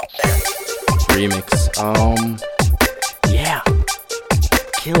 Remix. Yeah.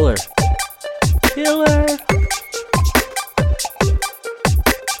 Killer. Killer.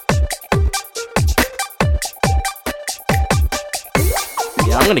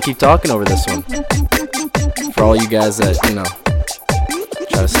 Yeah, I'm gonna keep talking over this one. For all you guys that,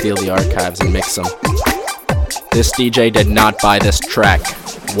 try to steal the archives and mix them. This DJ did not buy this track.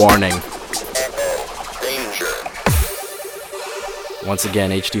 Warning. Once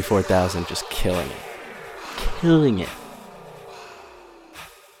again, HD 4000 just killing it. Killing it.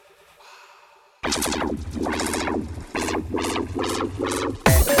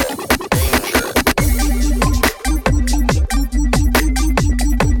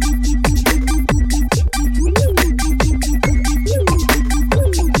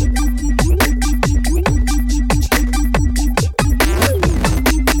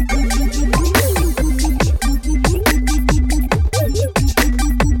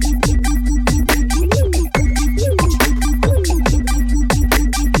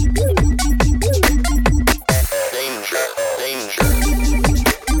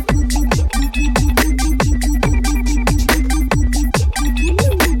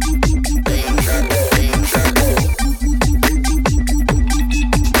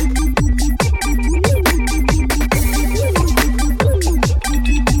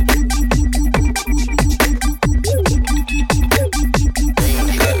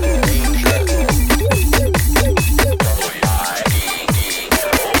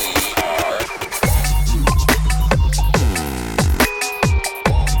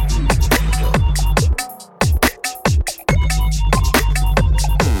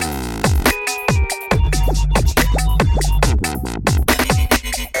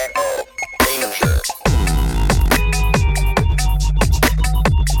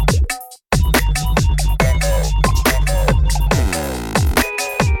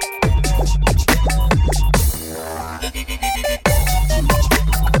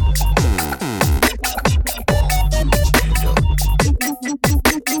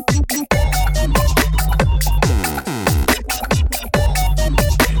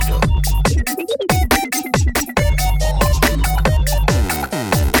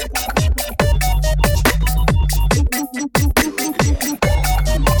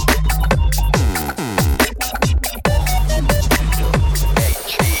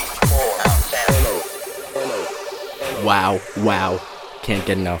 Wow. Can't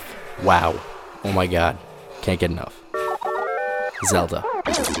get enough. Wow. Oh my god. Can't get enough. Zelda.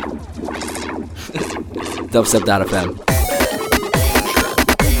 Dubstep.fm.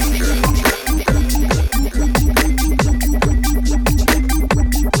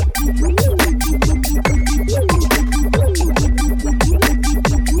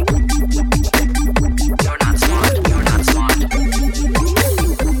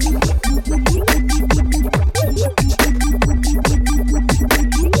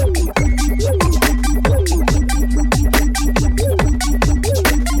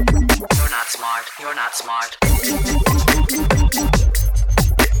 You're not smart.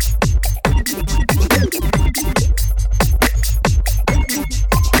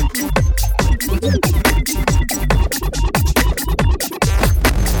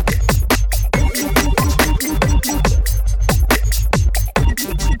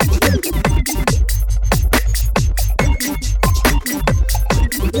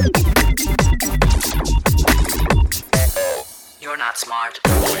 You're not smart.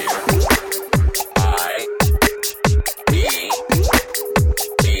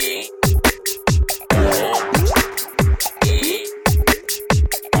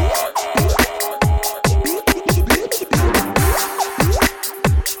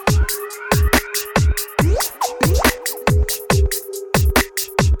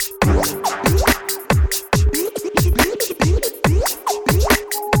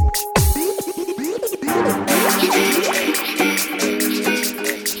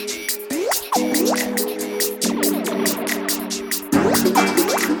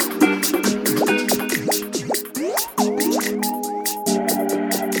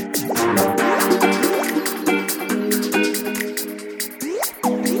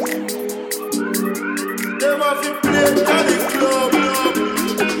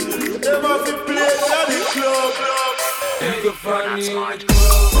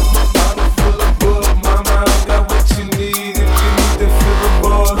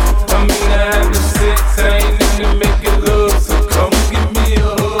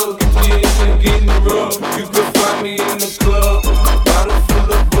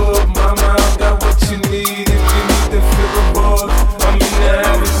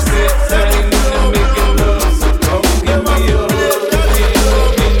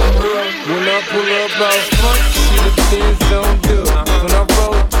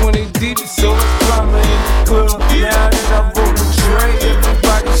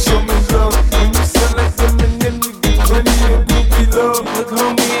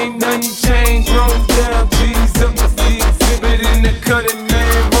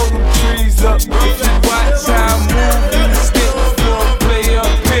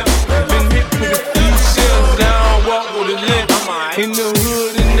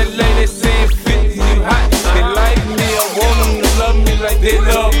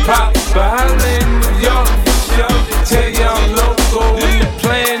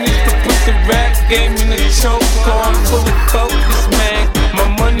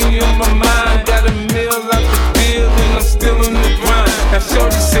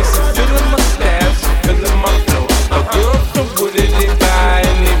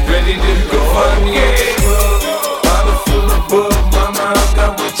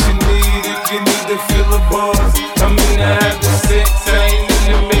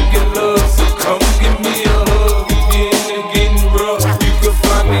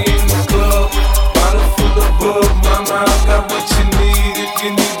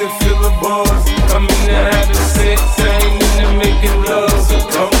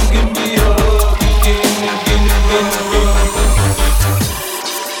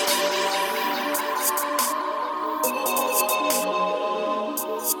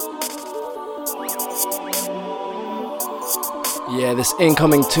 Yeah, this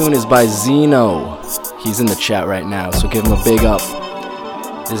incoming tune is by Zeno. He's in the chat right now, so give him a big up.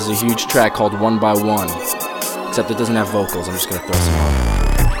 This is a huge track called One by One, except it doesn't have vocals. I'm just gonna throw some on.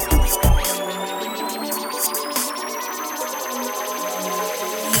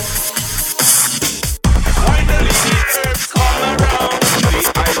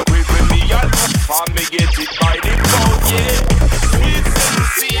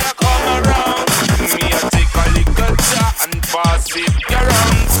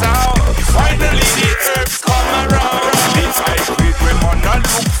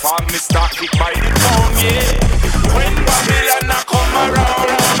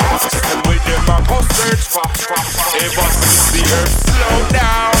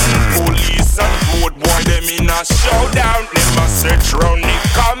 Showdown, never search round the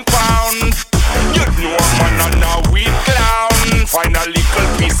compound. You know man and a weed clown. Find a little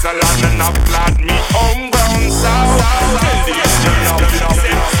piece of land and a plant me homegrown sound.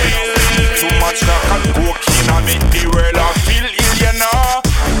 Too much rock and cocaine I make the world I feel ill, you know.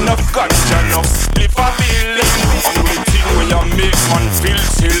 Enough ganja, enough spliff a bill. Only thing when you make man feel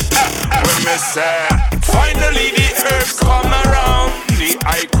chill. When me say, finally the herbs come around. The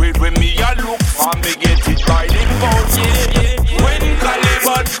high grade when me a look for me get it by the pound, yeah. When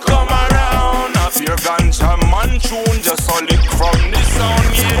Caliban come around, a pure ganja man tune just a lick from the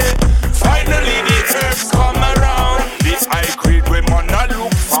sound, yeah. Finally the herbs come around. The high grade when man a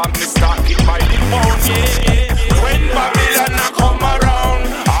look for me stock it by the pound, yeah. When Babylon a come around,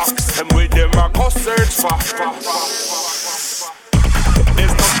 ask them where them a go search for.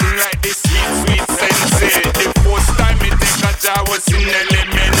 There's nothing like this sweet sensei. The first time me take a job was in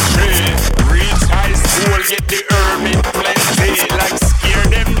elementary. Reach high school, get the herb in plenty. Like scare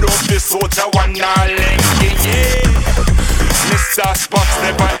them dope, the soldier one not lengthy, yeah. Mr. Spots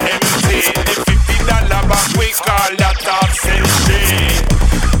never empty. The $50 back we call that half century.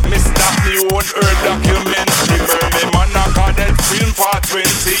 Mr. Me own herb documentary. Burn man I got that film for 20,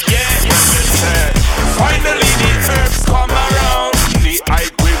 yeah. Finally the herbs come around. The high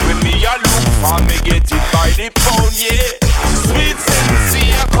grade when me a look for me get it by the pound, yeah. Sweet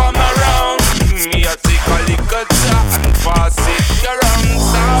sensei a come around. Me a take a little jar and pass it around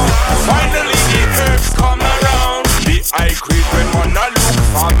town. Finally the herbs come around. The high grade when man a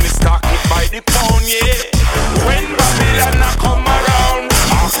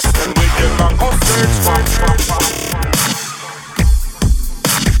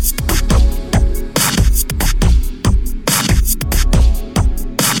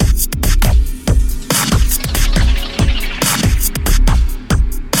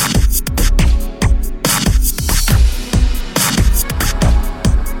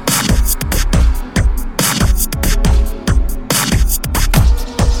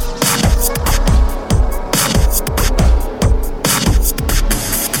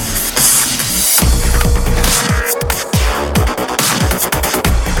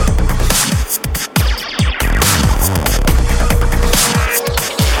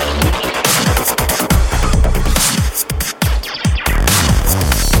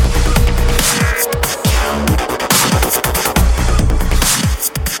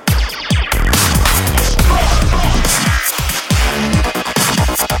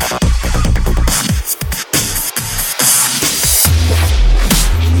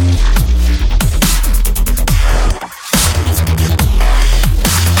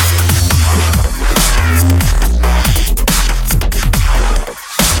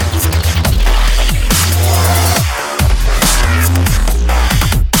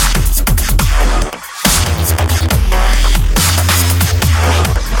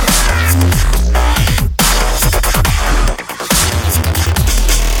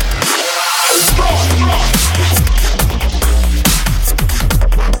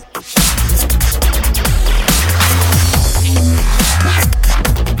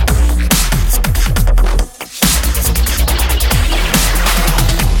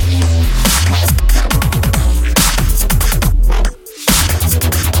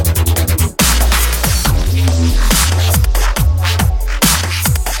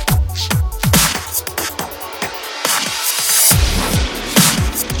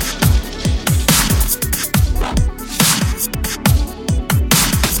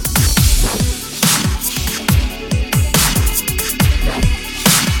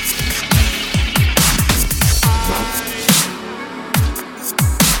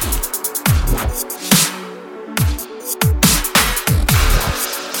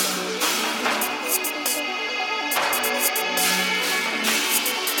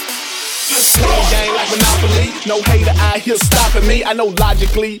me. No hater out here stopping me. I know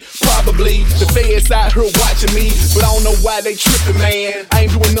logically, probably the feds out here watching me, but I don't know why they tripping, man. I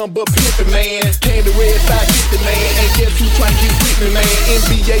ain't doing nothing but pimping, man. Candy red 550, man. And guess who trying to get with me, man?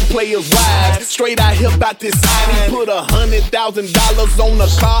 NBA players wise, straight out here about this sign. He put $100,000 on a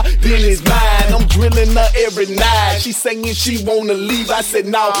car, then it's mine. I'm drilling her every night. She saying she wanna leave. I said,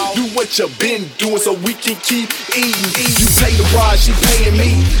 no, do what you been doing so we can keep eating. You play the rod, she paying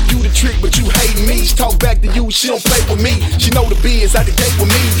me. You the trick, but you hating me. She talk back to you, she don't play with me. She know the biz out the gate with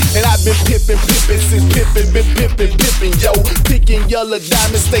me. And I've been pimping since pimping, been pimping, yo. Picking yellow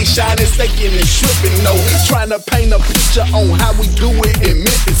diamonds, stay shining, staking and stripping, no. Trying to paint a picture on how we do it in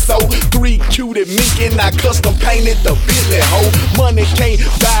Memphis. So 3 cuted mink and I custom painted the Bentley, ho. Money can't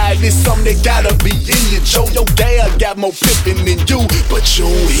buy this, something that gotta be in you, Joe. Your dad got more pimping than you, but you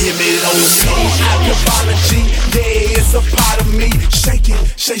don't hear me on me. Apology, yeah, it's a part of me. Shake it,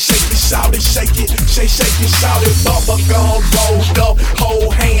 shake it, shout it, shake it, shout it. Bubble gum rolled up,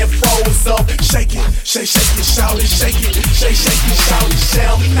 whole hand froze up. Shake it, shout it, shake it, shout it.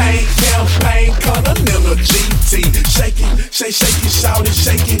 Champagne, campaign, Continental GT. Shake it, shout it,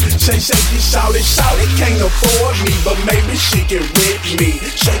 shake it, shout it. Shout it, can't afford me, but maybe she can rent me.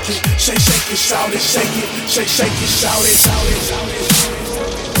 Shake it, shout it, shake it, shout it.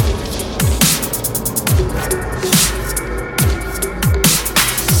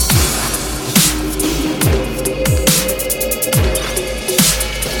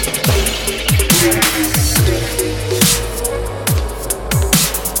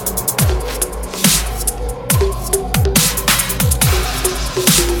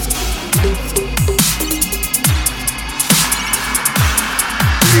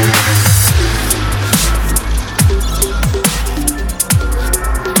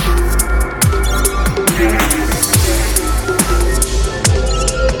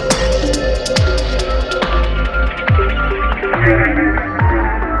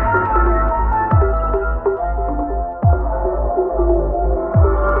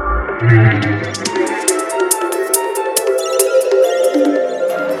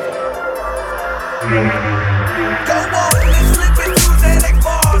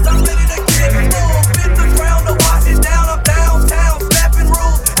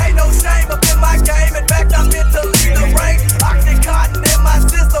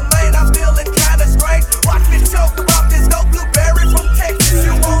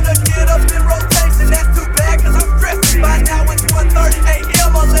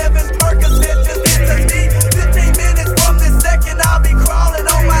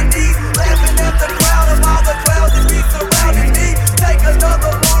 Crowd of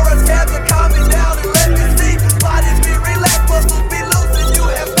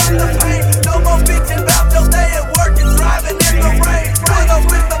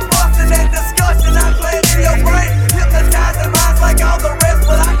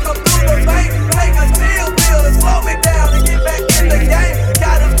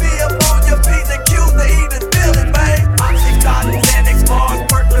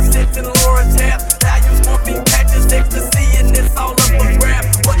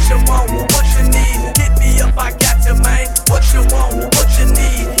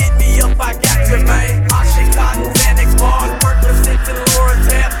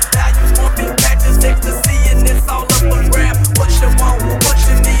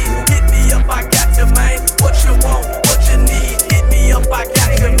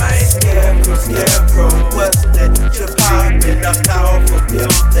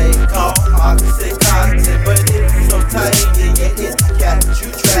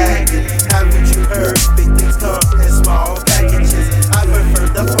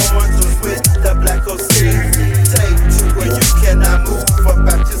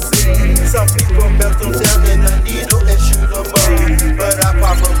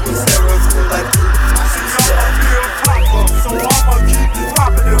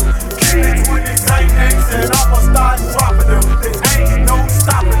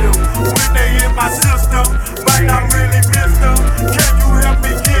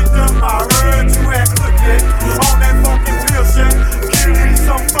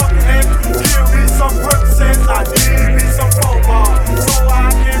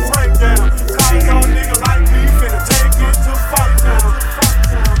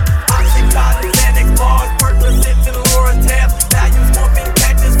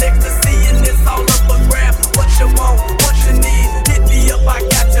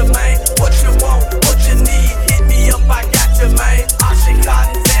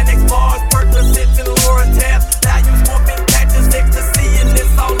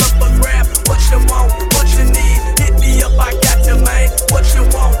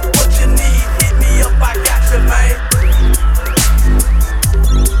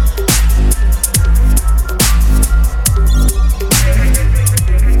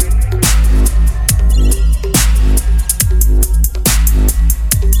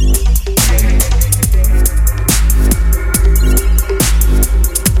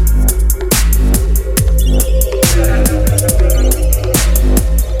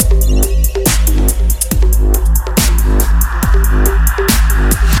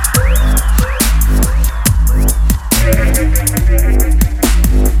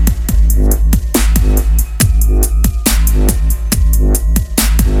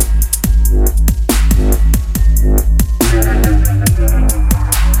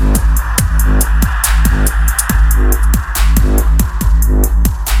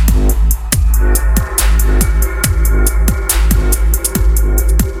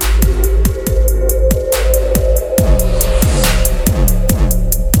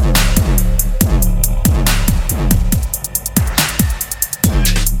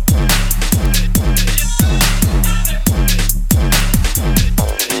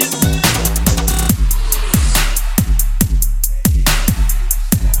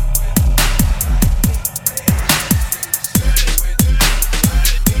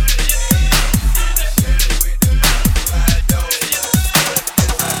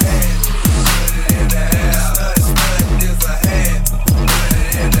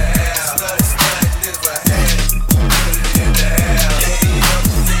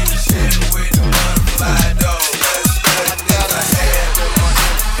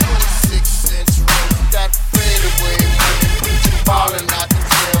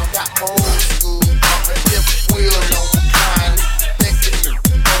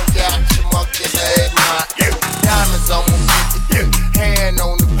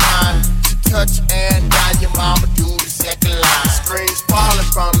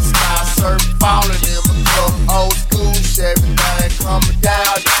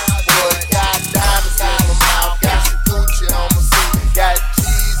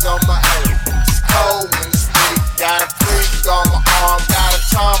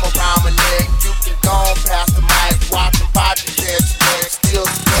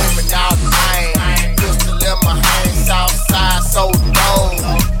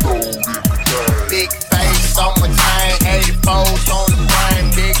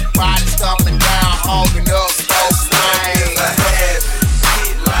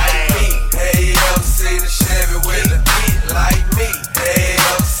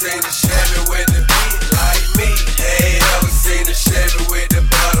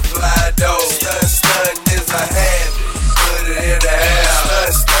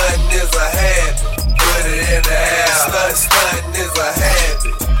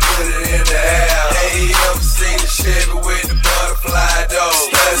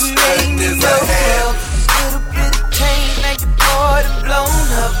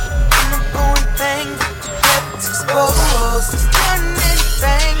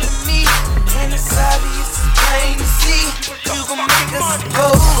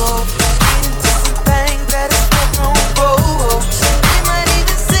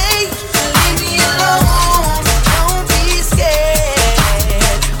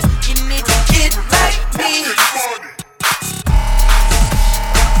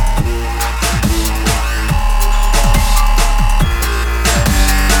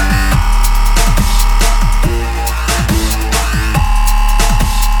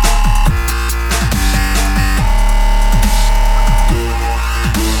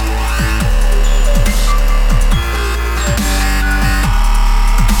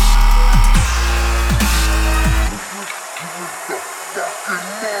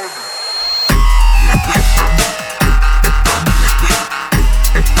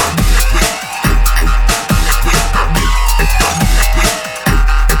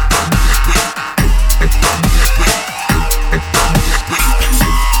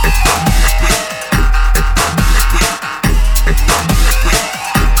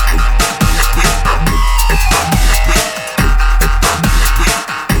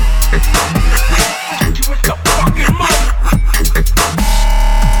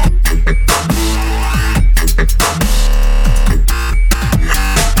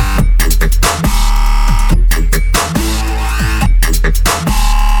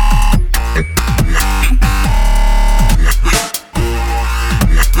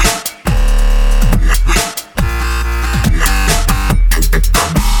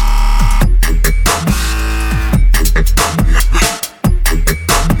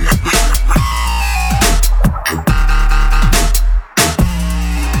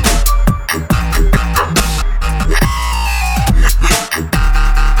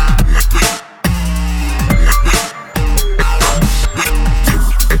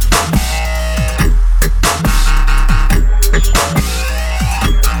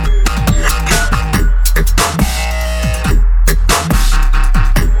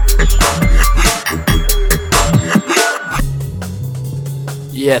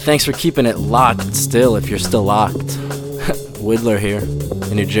Yeah, thanks for keeping it locked still, if you're still locked. Widler here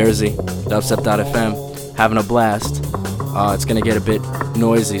in New Jersey, dubstep.fm, having a blast. It's gonna get a bit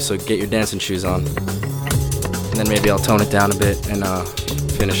noisy, so get your dancing shoes on. And then maybe I'll tone it down a bit and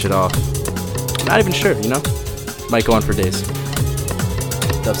finish it off. Not even sure, you know? Might go on for days.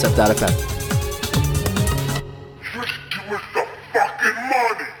 Dubstep.fm.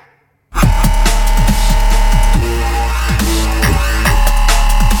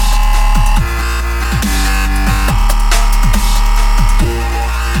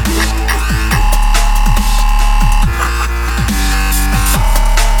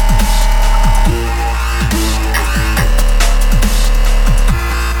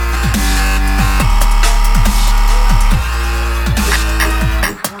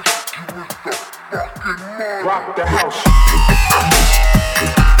 Rock the house.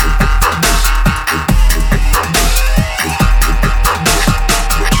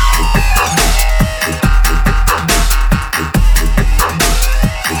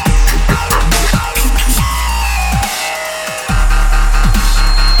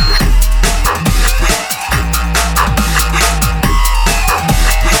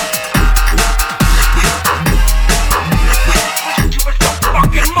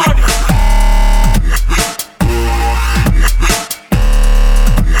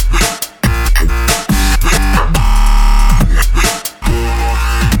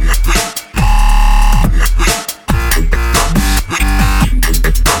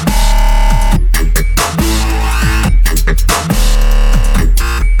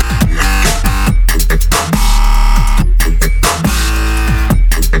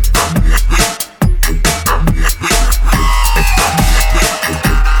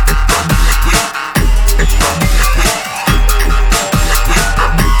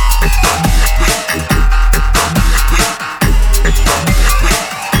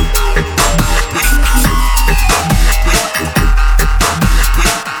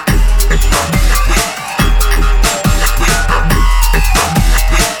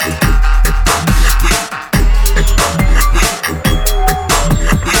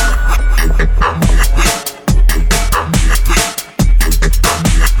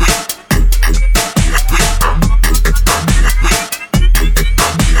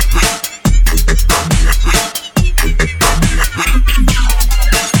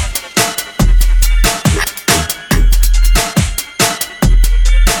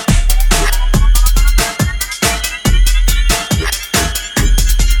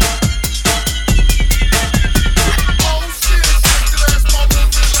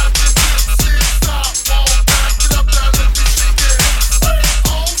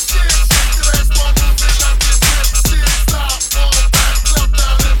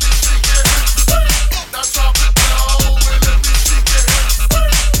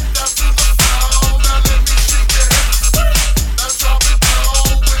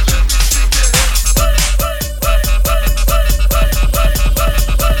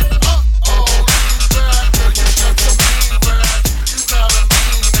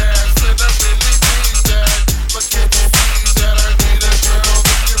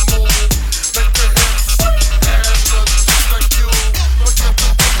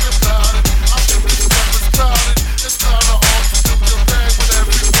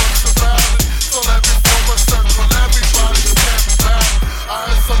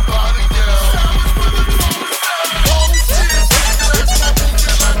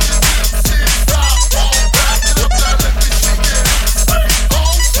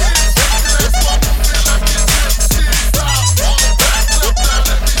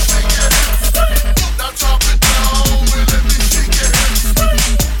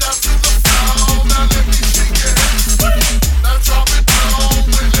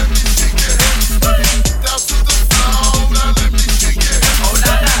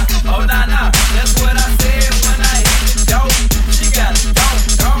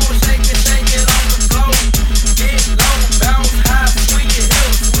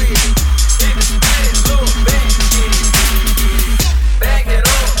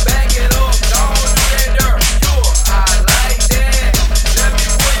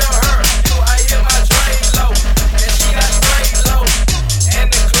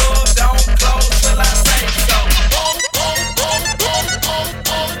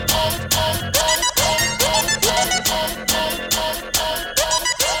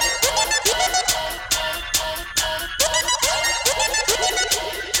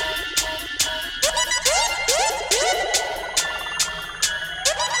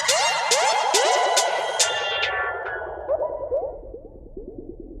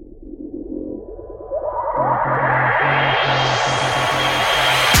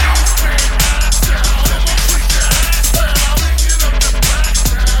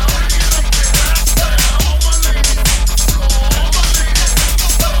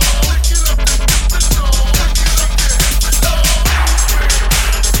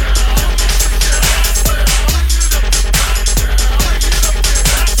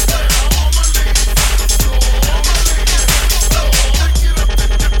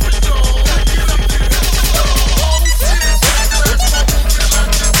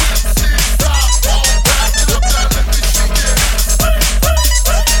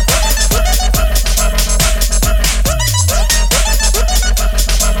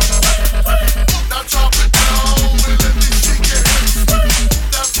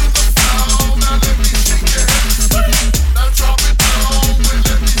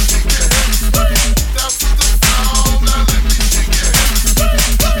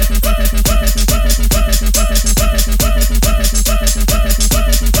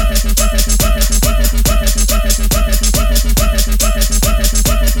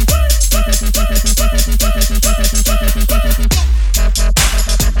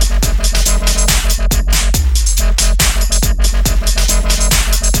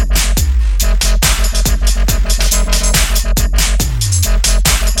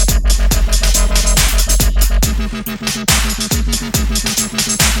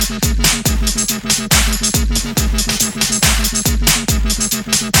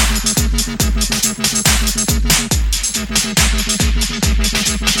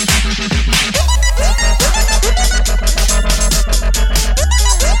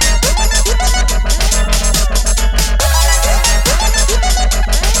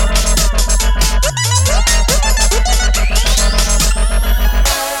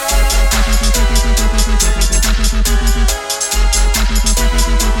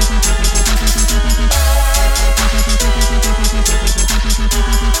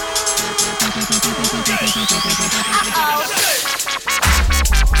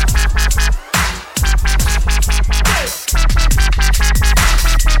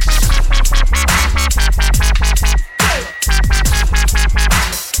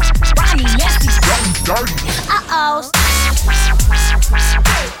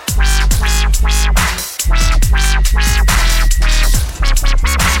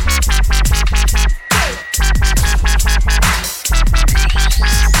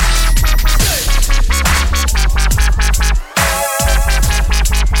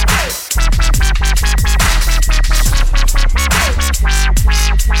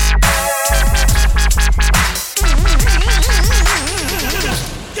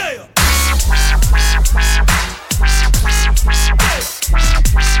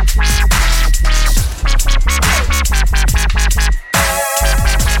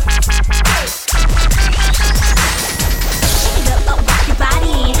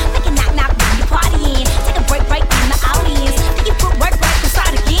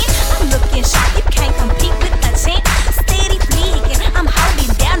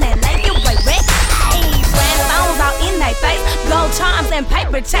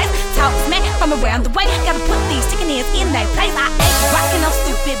 around the way. Gotta put these chicken heads in their place. I ain't rockin' no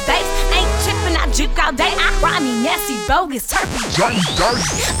stupid babes. Ain't trippin', I juke all day. I grimy, nasty, bogus, turkey.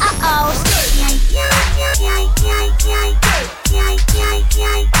 Uh-oh.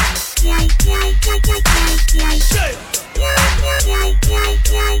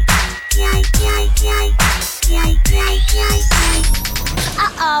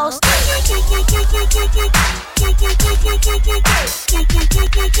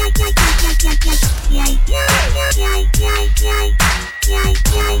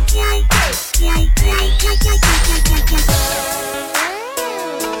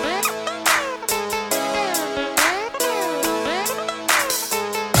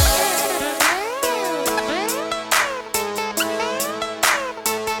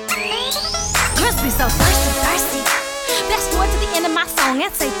 Girls be so thirsty, thirsty. Fast forward to the end of my song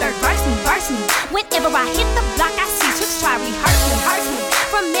and say third verse me. Whenever I hit the block, I see chicks try rehearse me.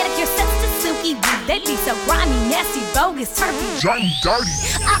 From manicure sets to silky weed, they be so grimy, nasty, bogus, turkey. Johnny Dirty.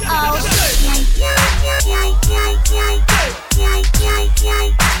 Uh-oh.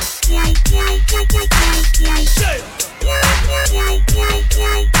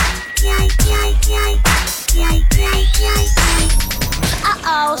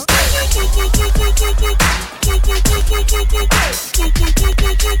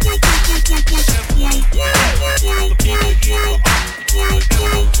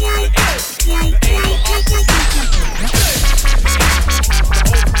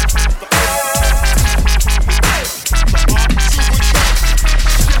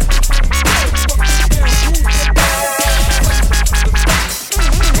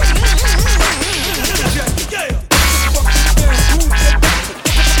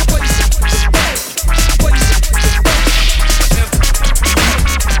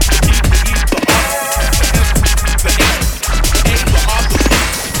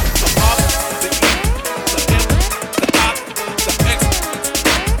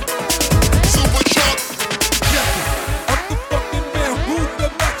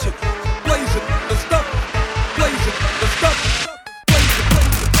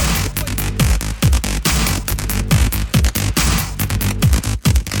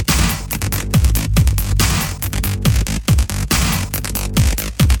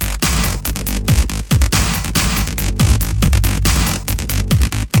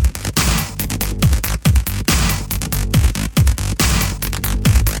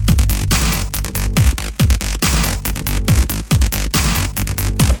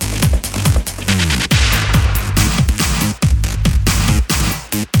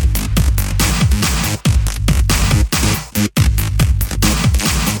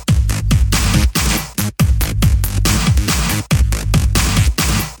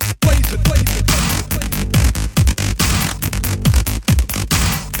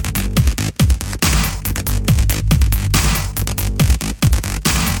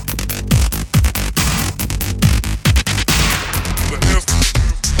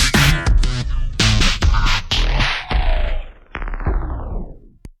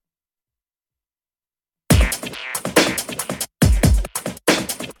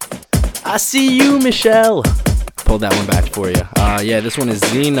 I see you, Michelle. Pulled that one back for you. Yeah, this one is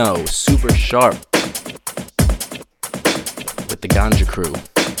Zeno, Super Sharp, with the Ganja Crew.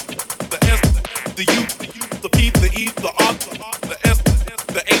 The S, the U, the P, the E, the R, the S,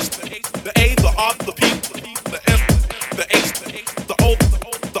 the H, the A, the R, the P, the S, the H, the O,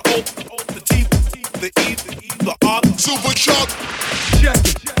 the T, the E, the R. Super Sharp. Check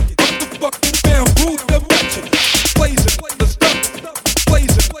it. Up the fucking bamboo dimension. Blazing the stuff.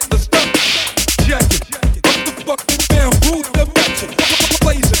 Blazing the stuff. Check it. Up the fucking bamboo dimension.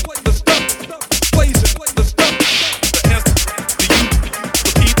 Blazing the stuff. Blazing the stuff. The S, the U,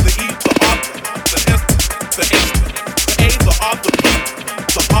 the P, the E, the R, the S, the H, the A, the R, the P,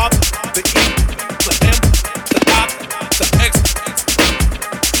 the R, the E, the M, the I, the X.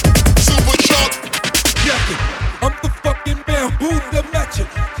 Super Sharp. Check it. I'm the fucking bamboo dimension.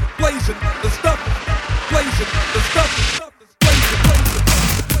 Blazing the stuff. Blazing the stuff.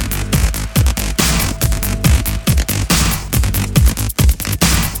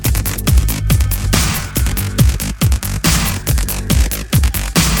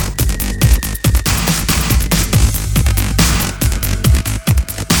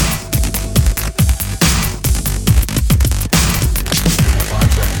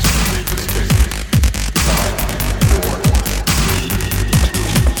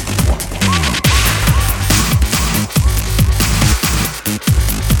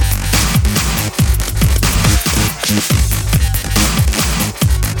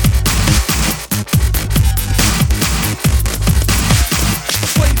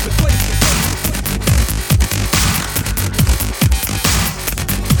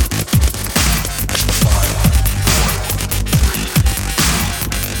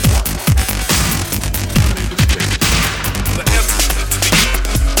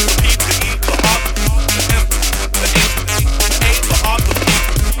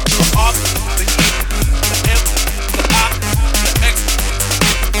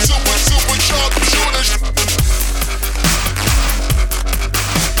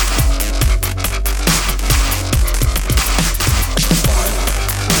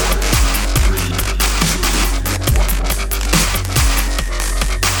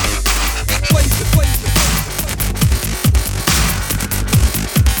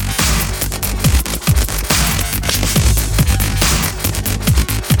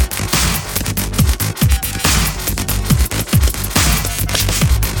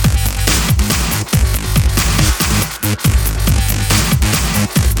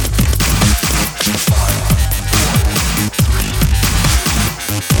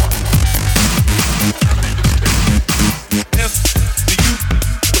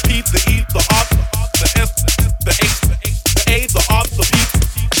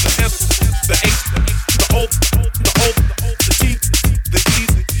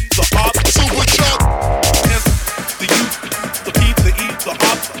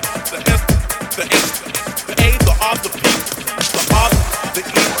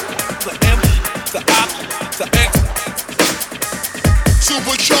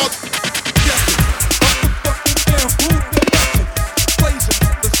 supercharged.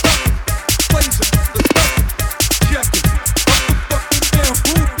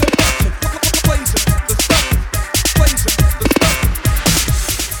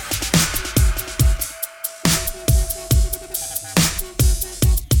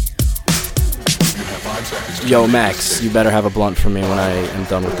 Yo, Max, you better have a blunt for me when I am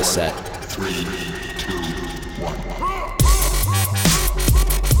done with the set. 3, 2, 1.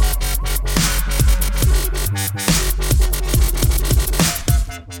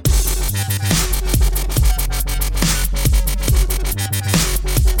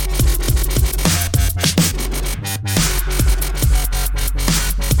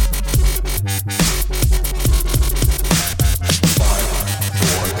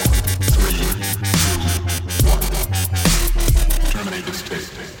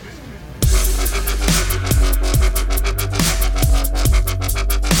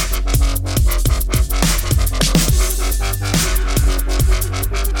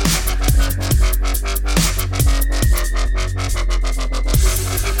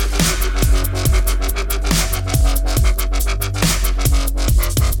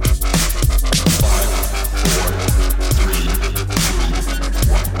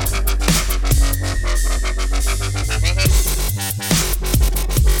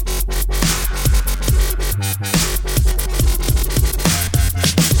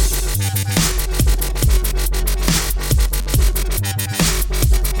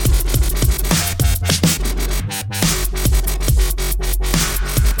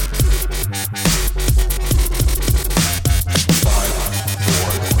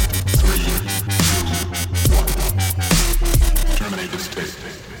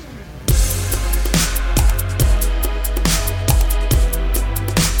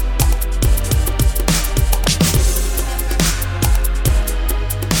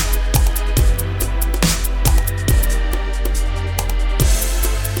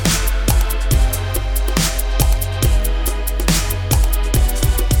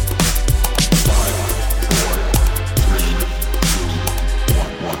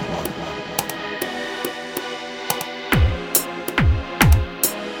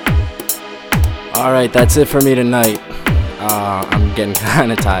 Alright, that's it for me tonight. I'm getting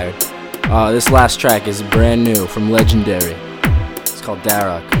kinda tired. This last track is brand new from Legendary. It's called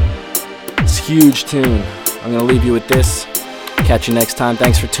Darok. It's a huge tune. I'm gonna leave you with this. Catch you next time.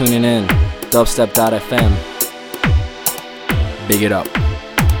 Thanks for tuning in. Dubstep.fm. Big it up.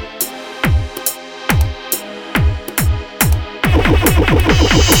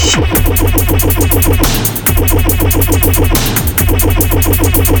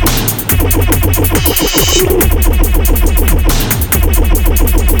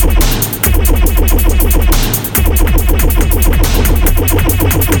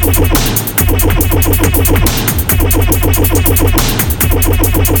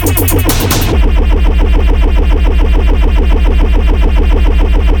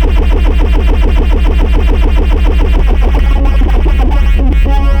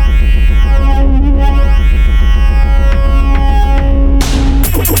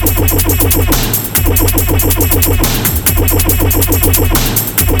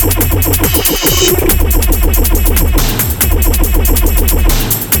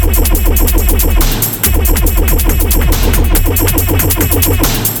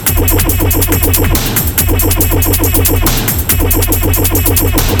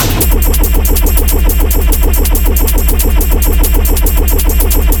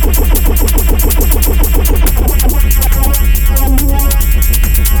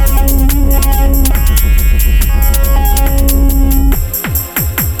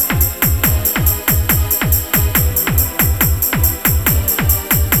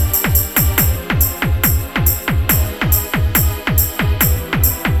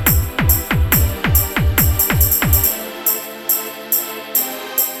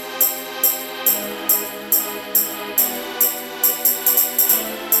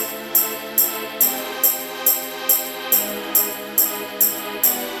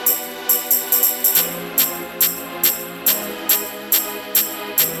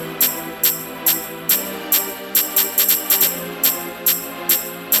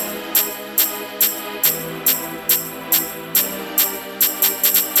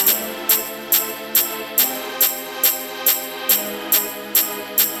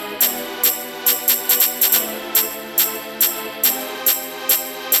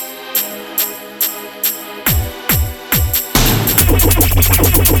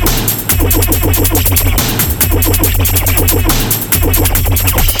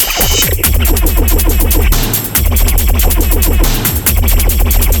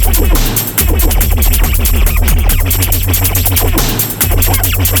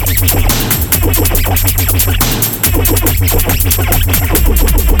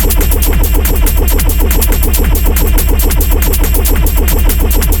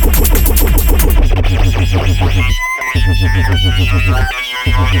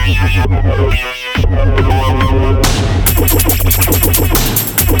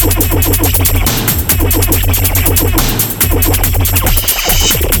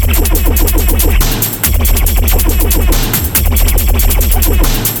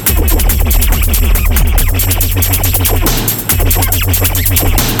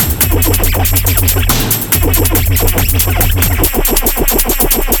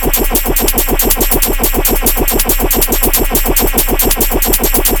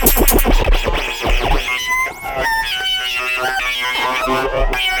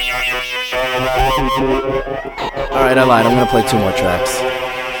 Alright, I lied. I'm gonna play 2 more tracks.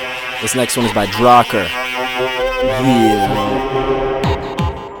 This next one is by Drocker. Yeah.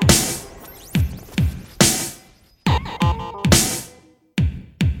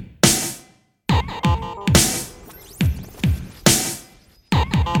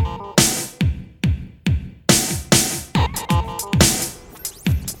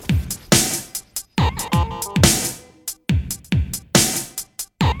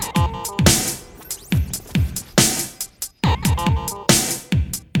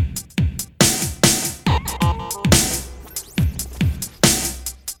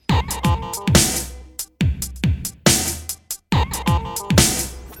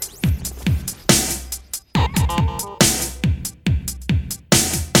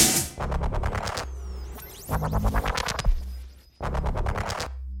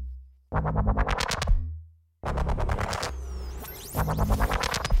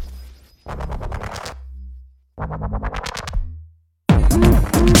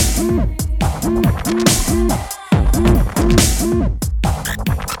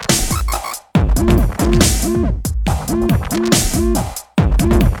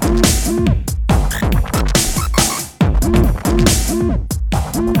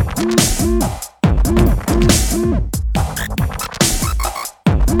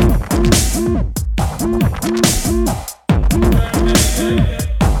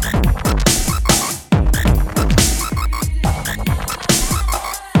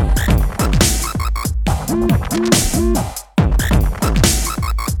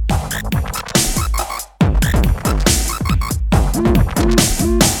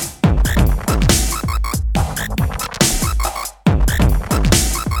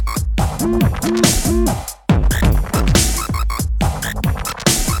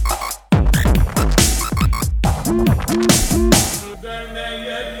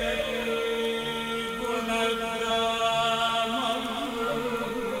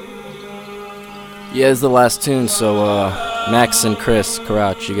 Yeah, it's the last tune, so Max and Chris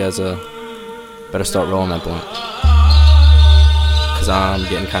Karach, you guys better start rolling that blunt, cause I'm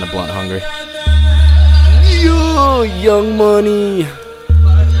getting kind of blunt hungry. Yo, Young Money.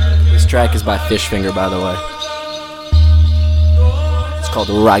 This track is by Fishfinger, by the way. It's called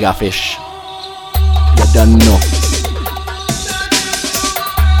Raga Fish. You done know.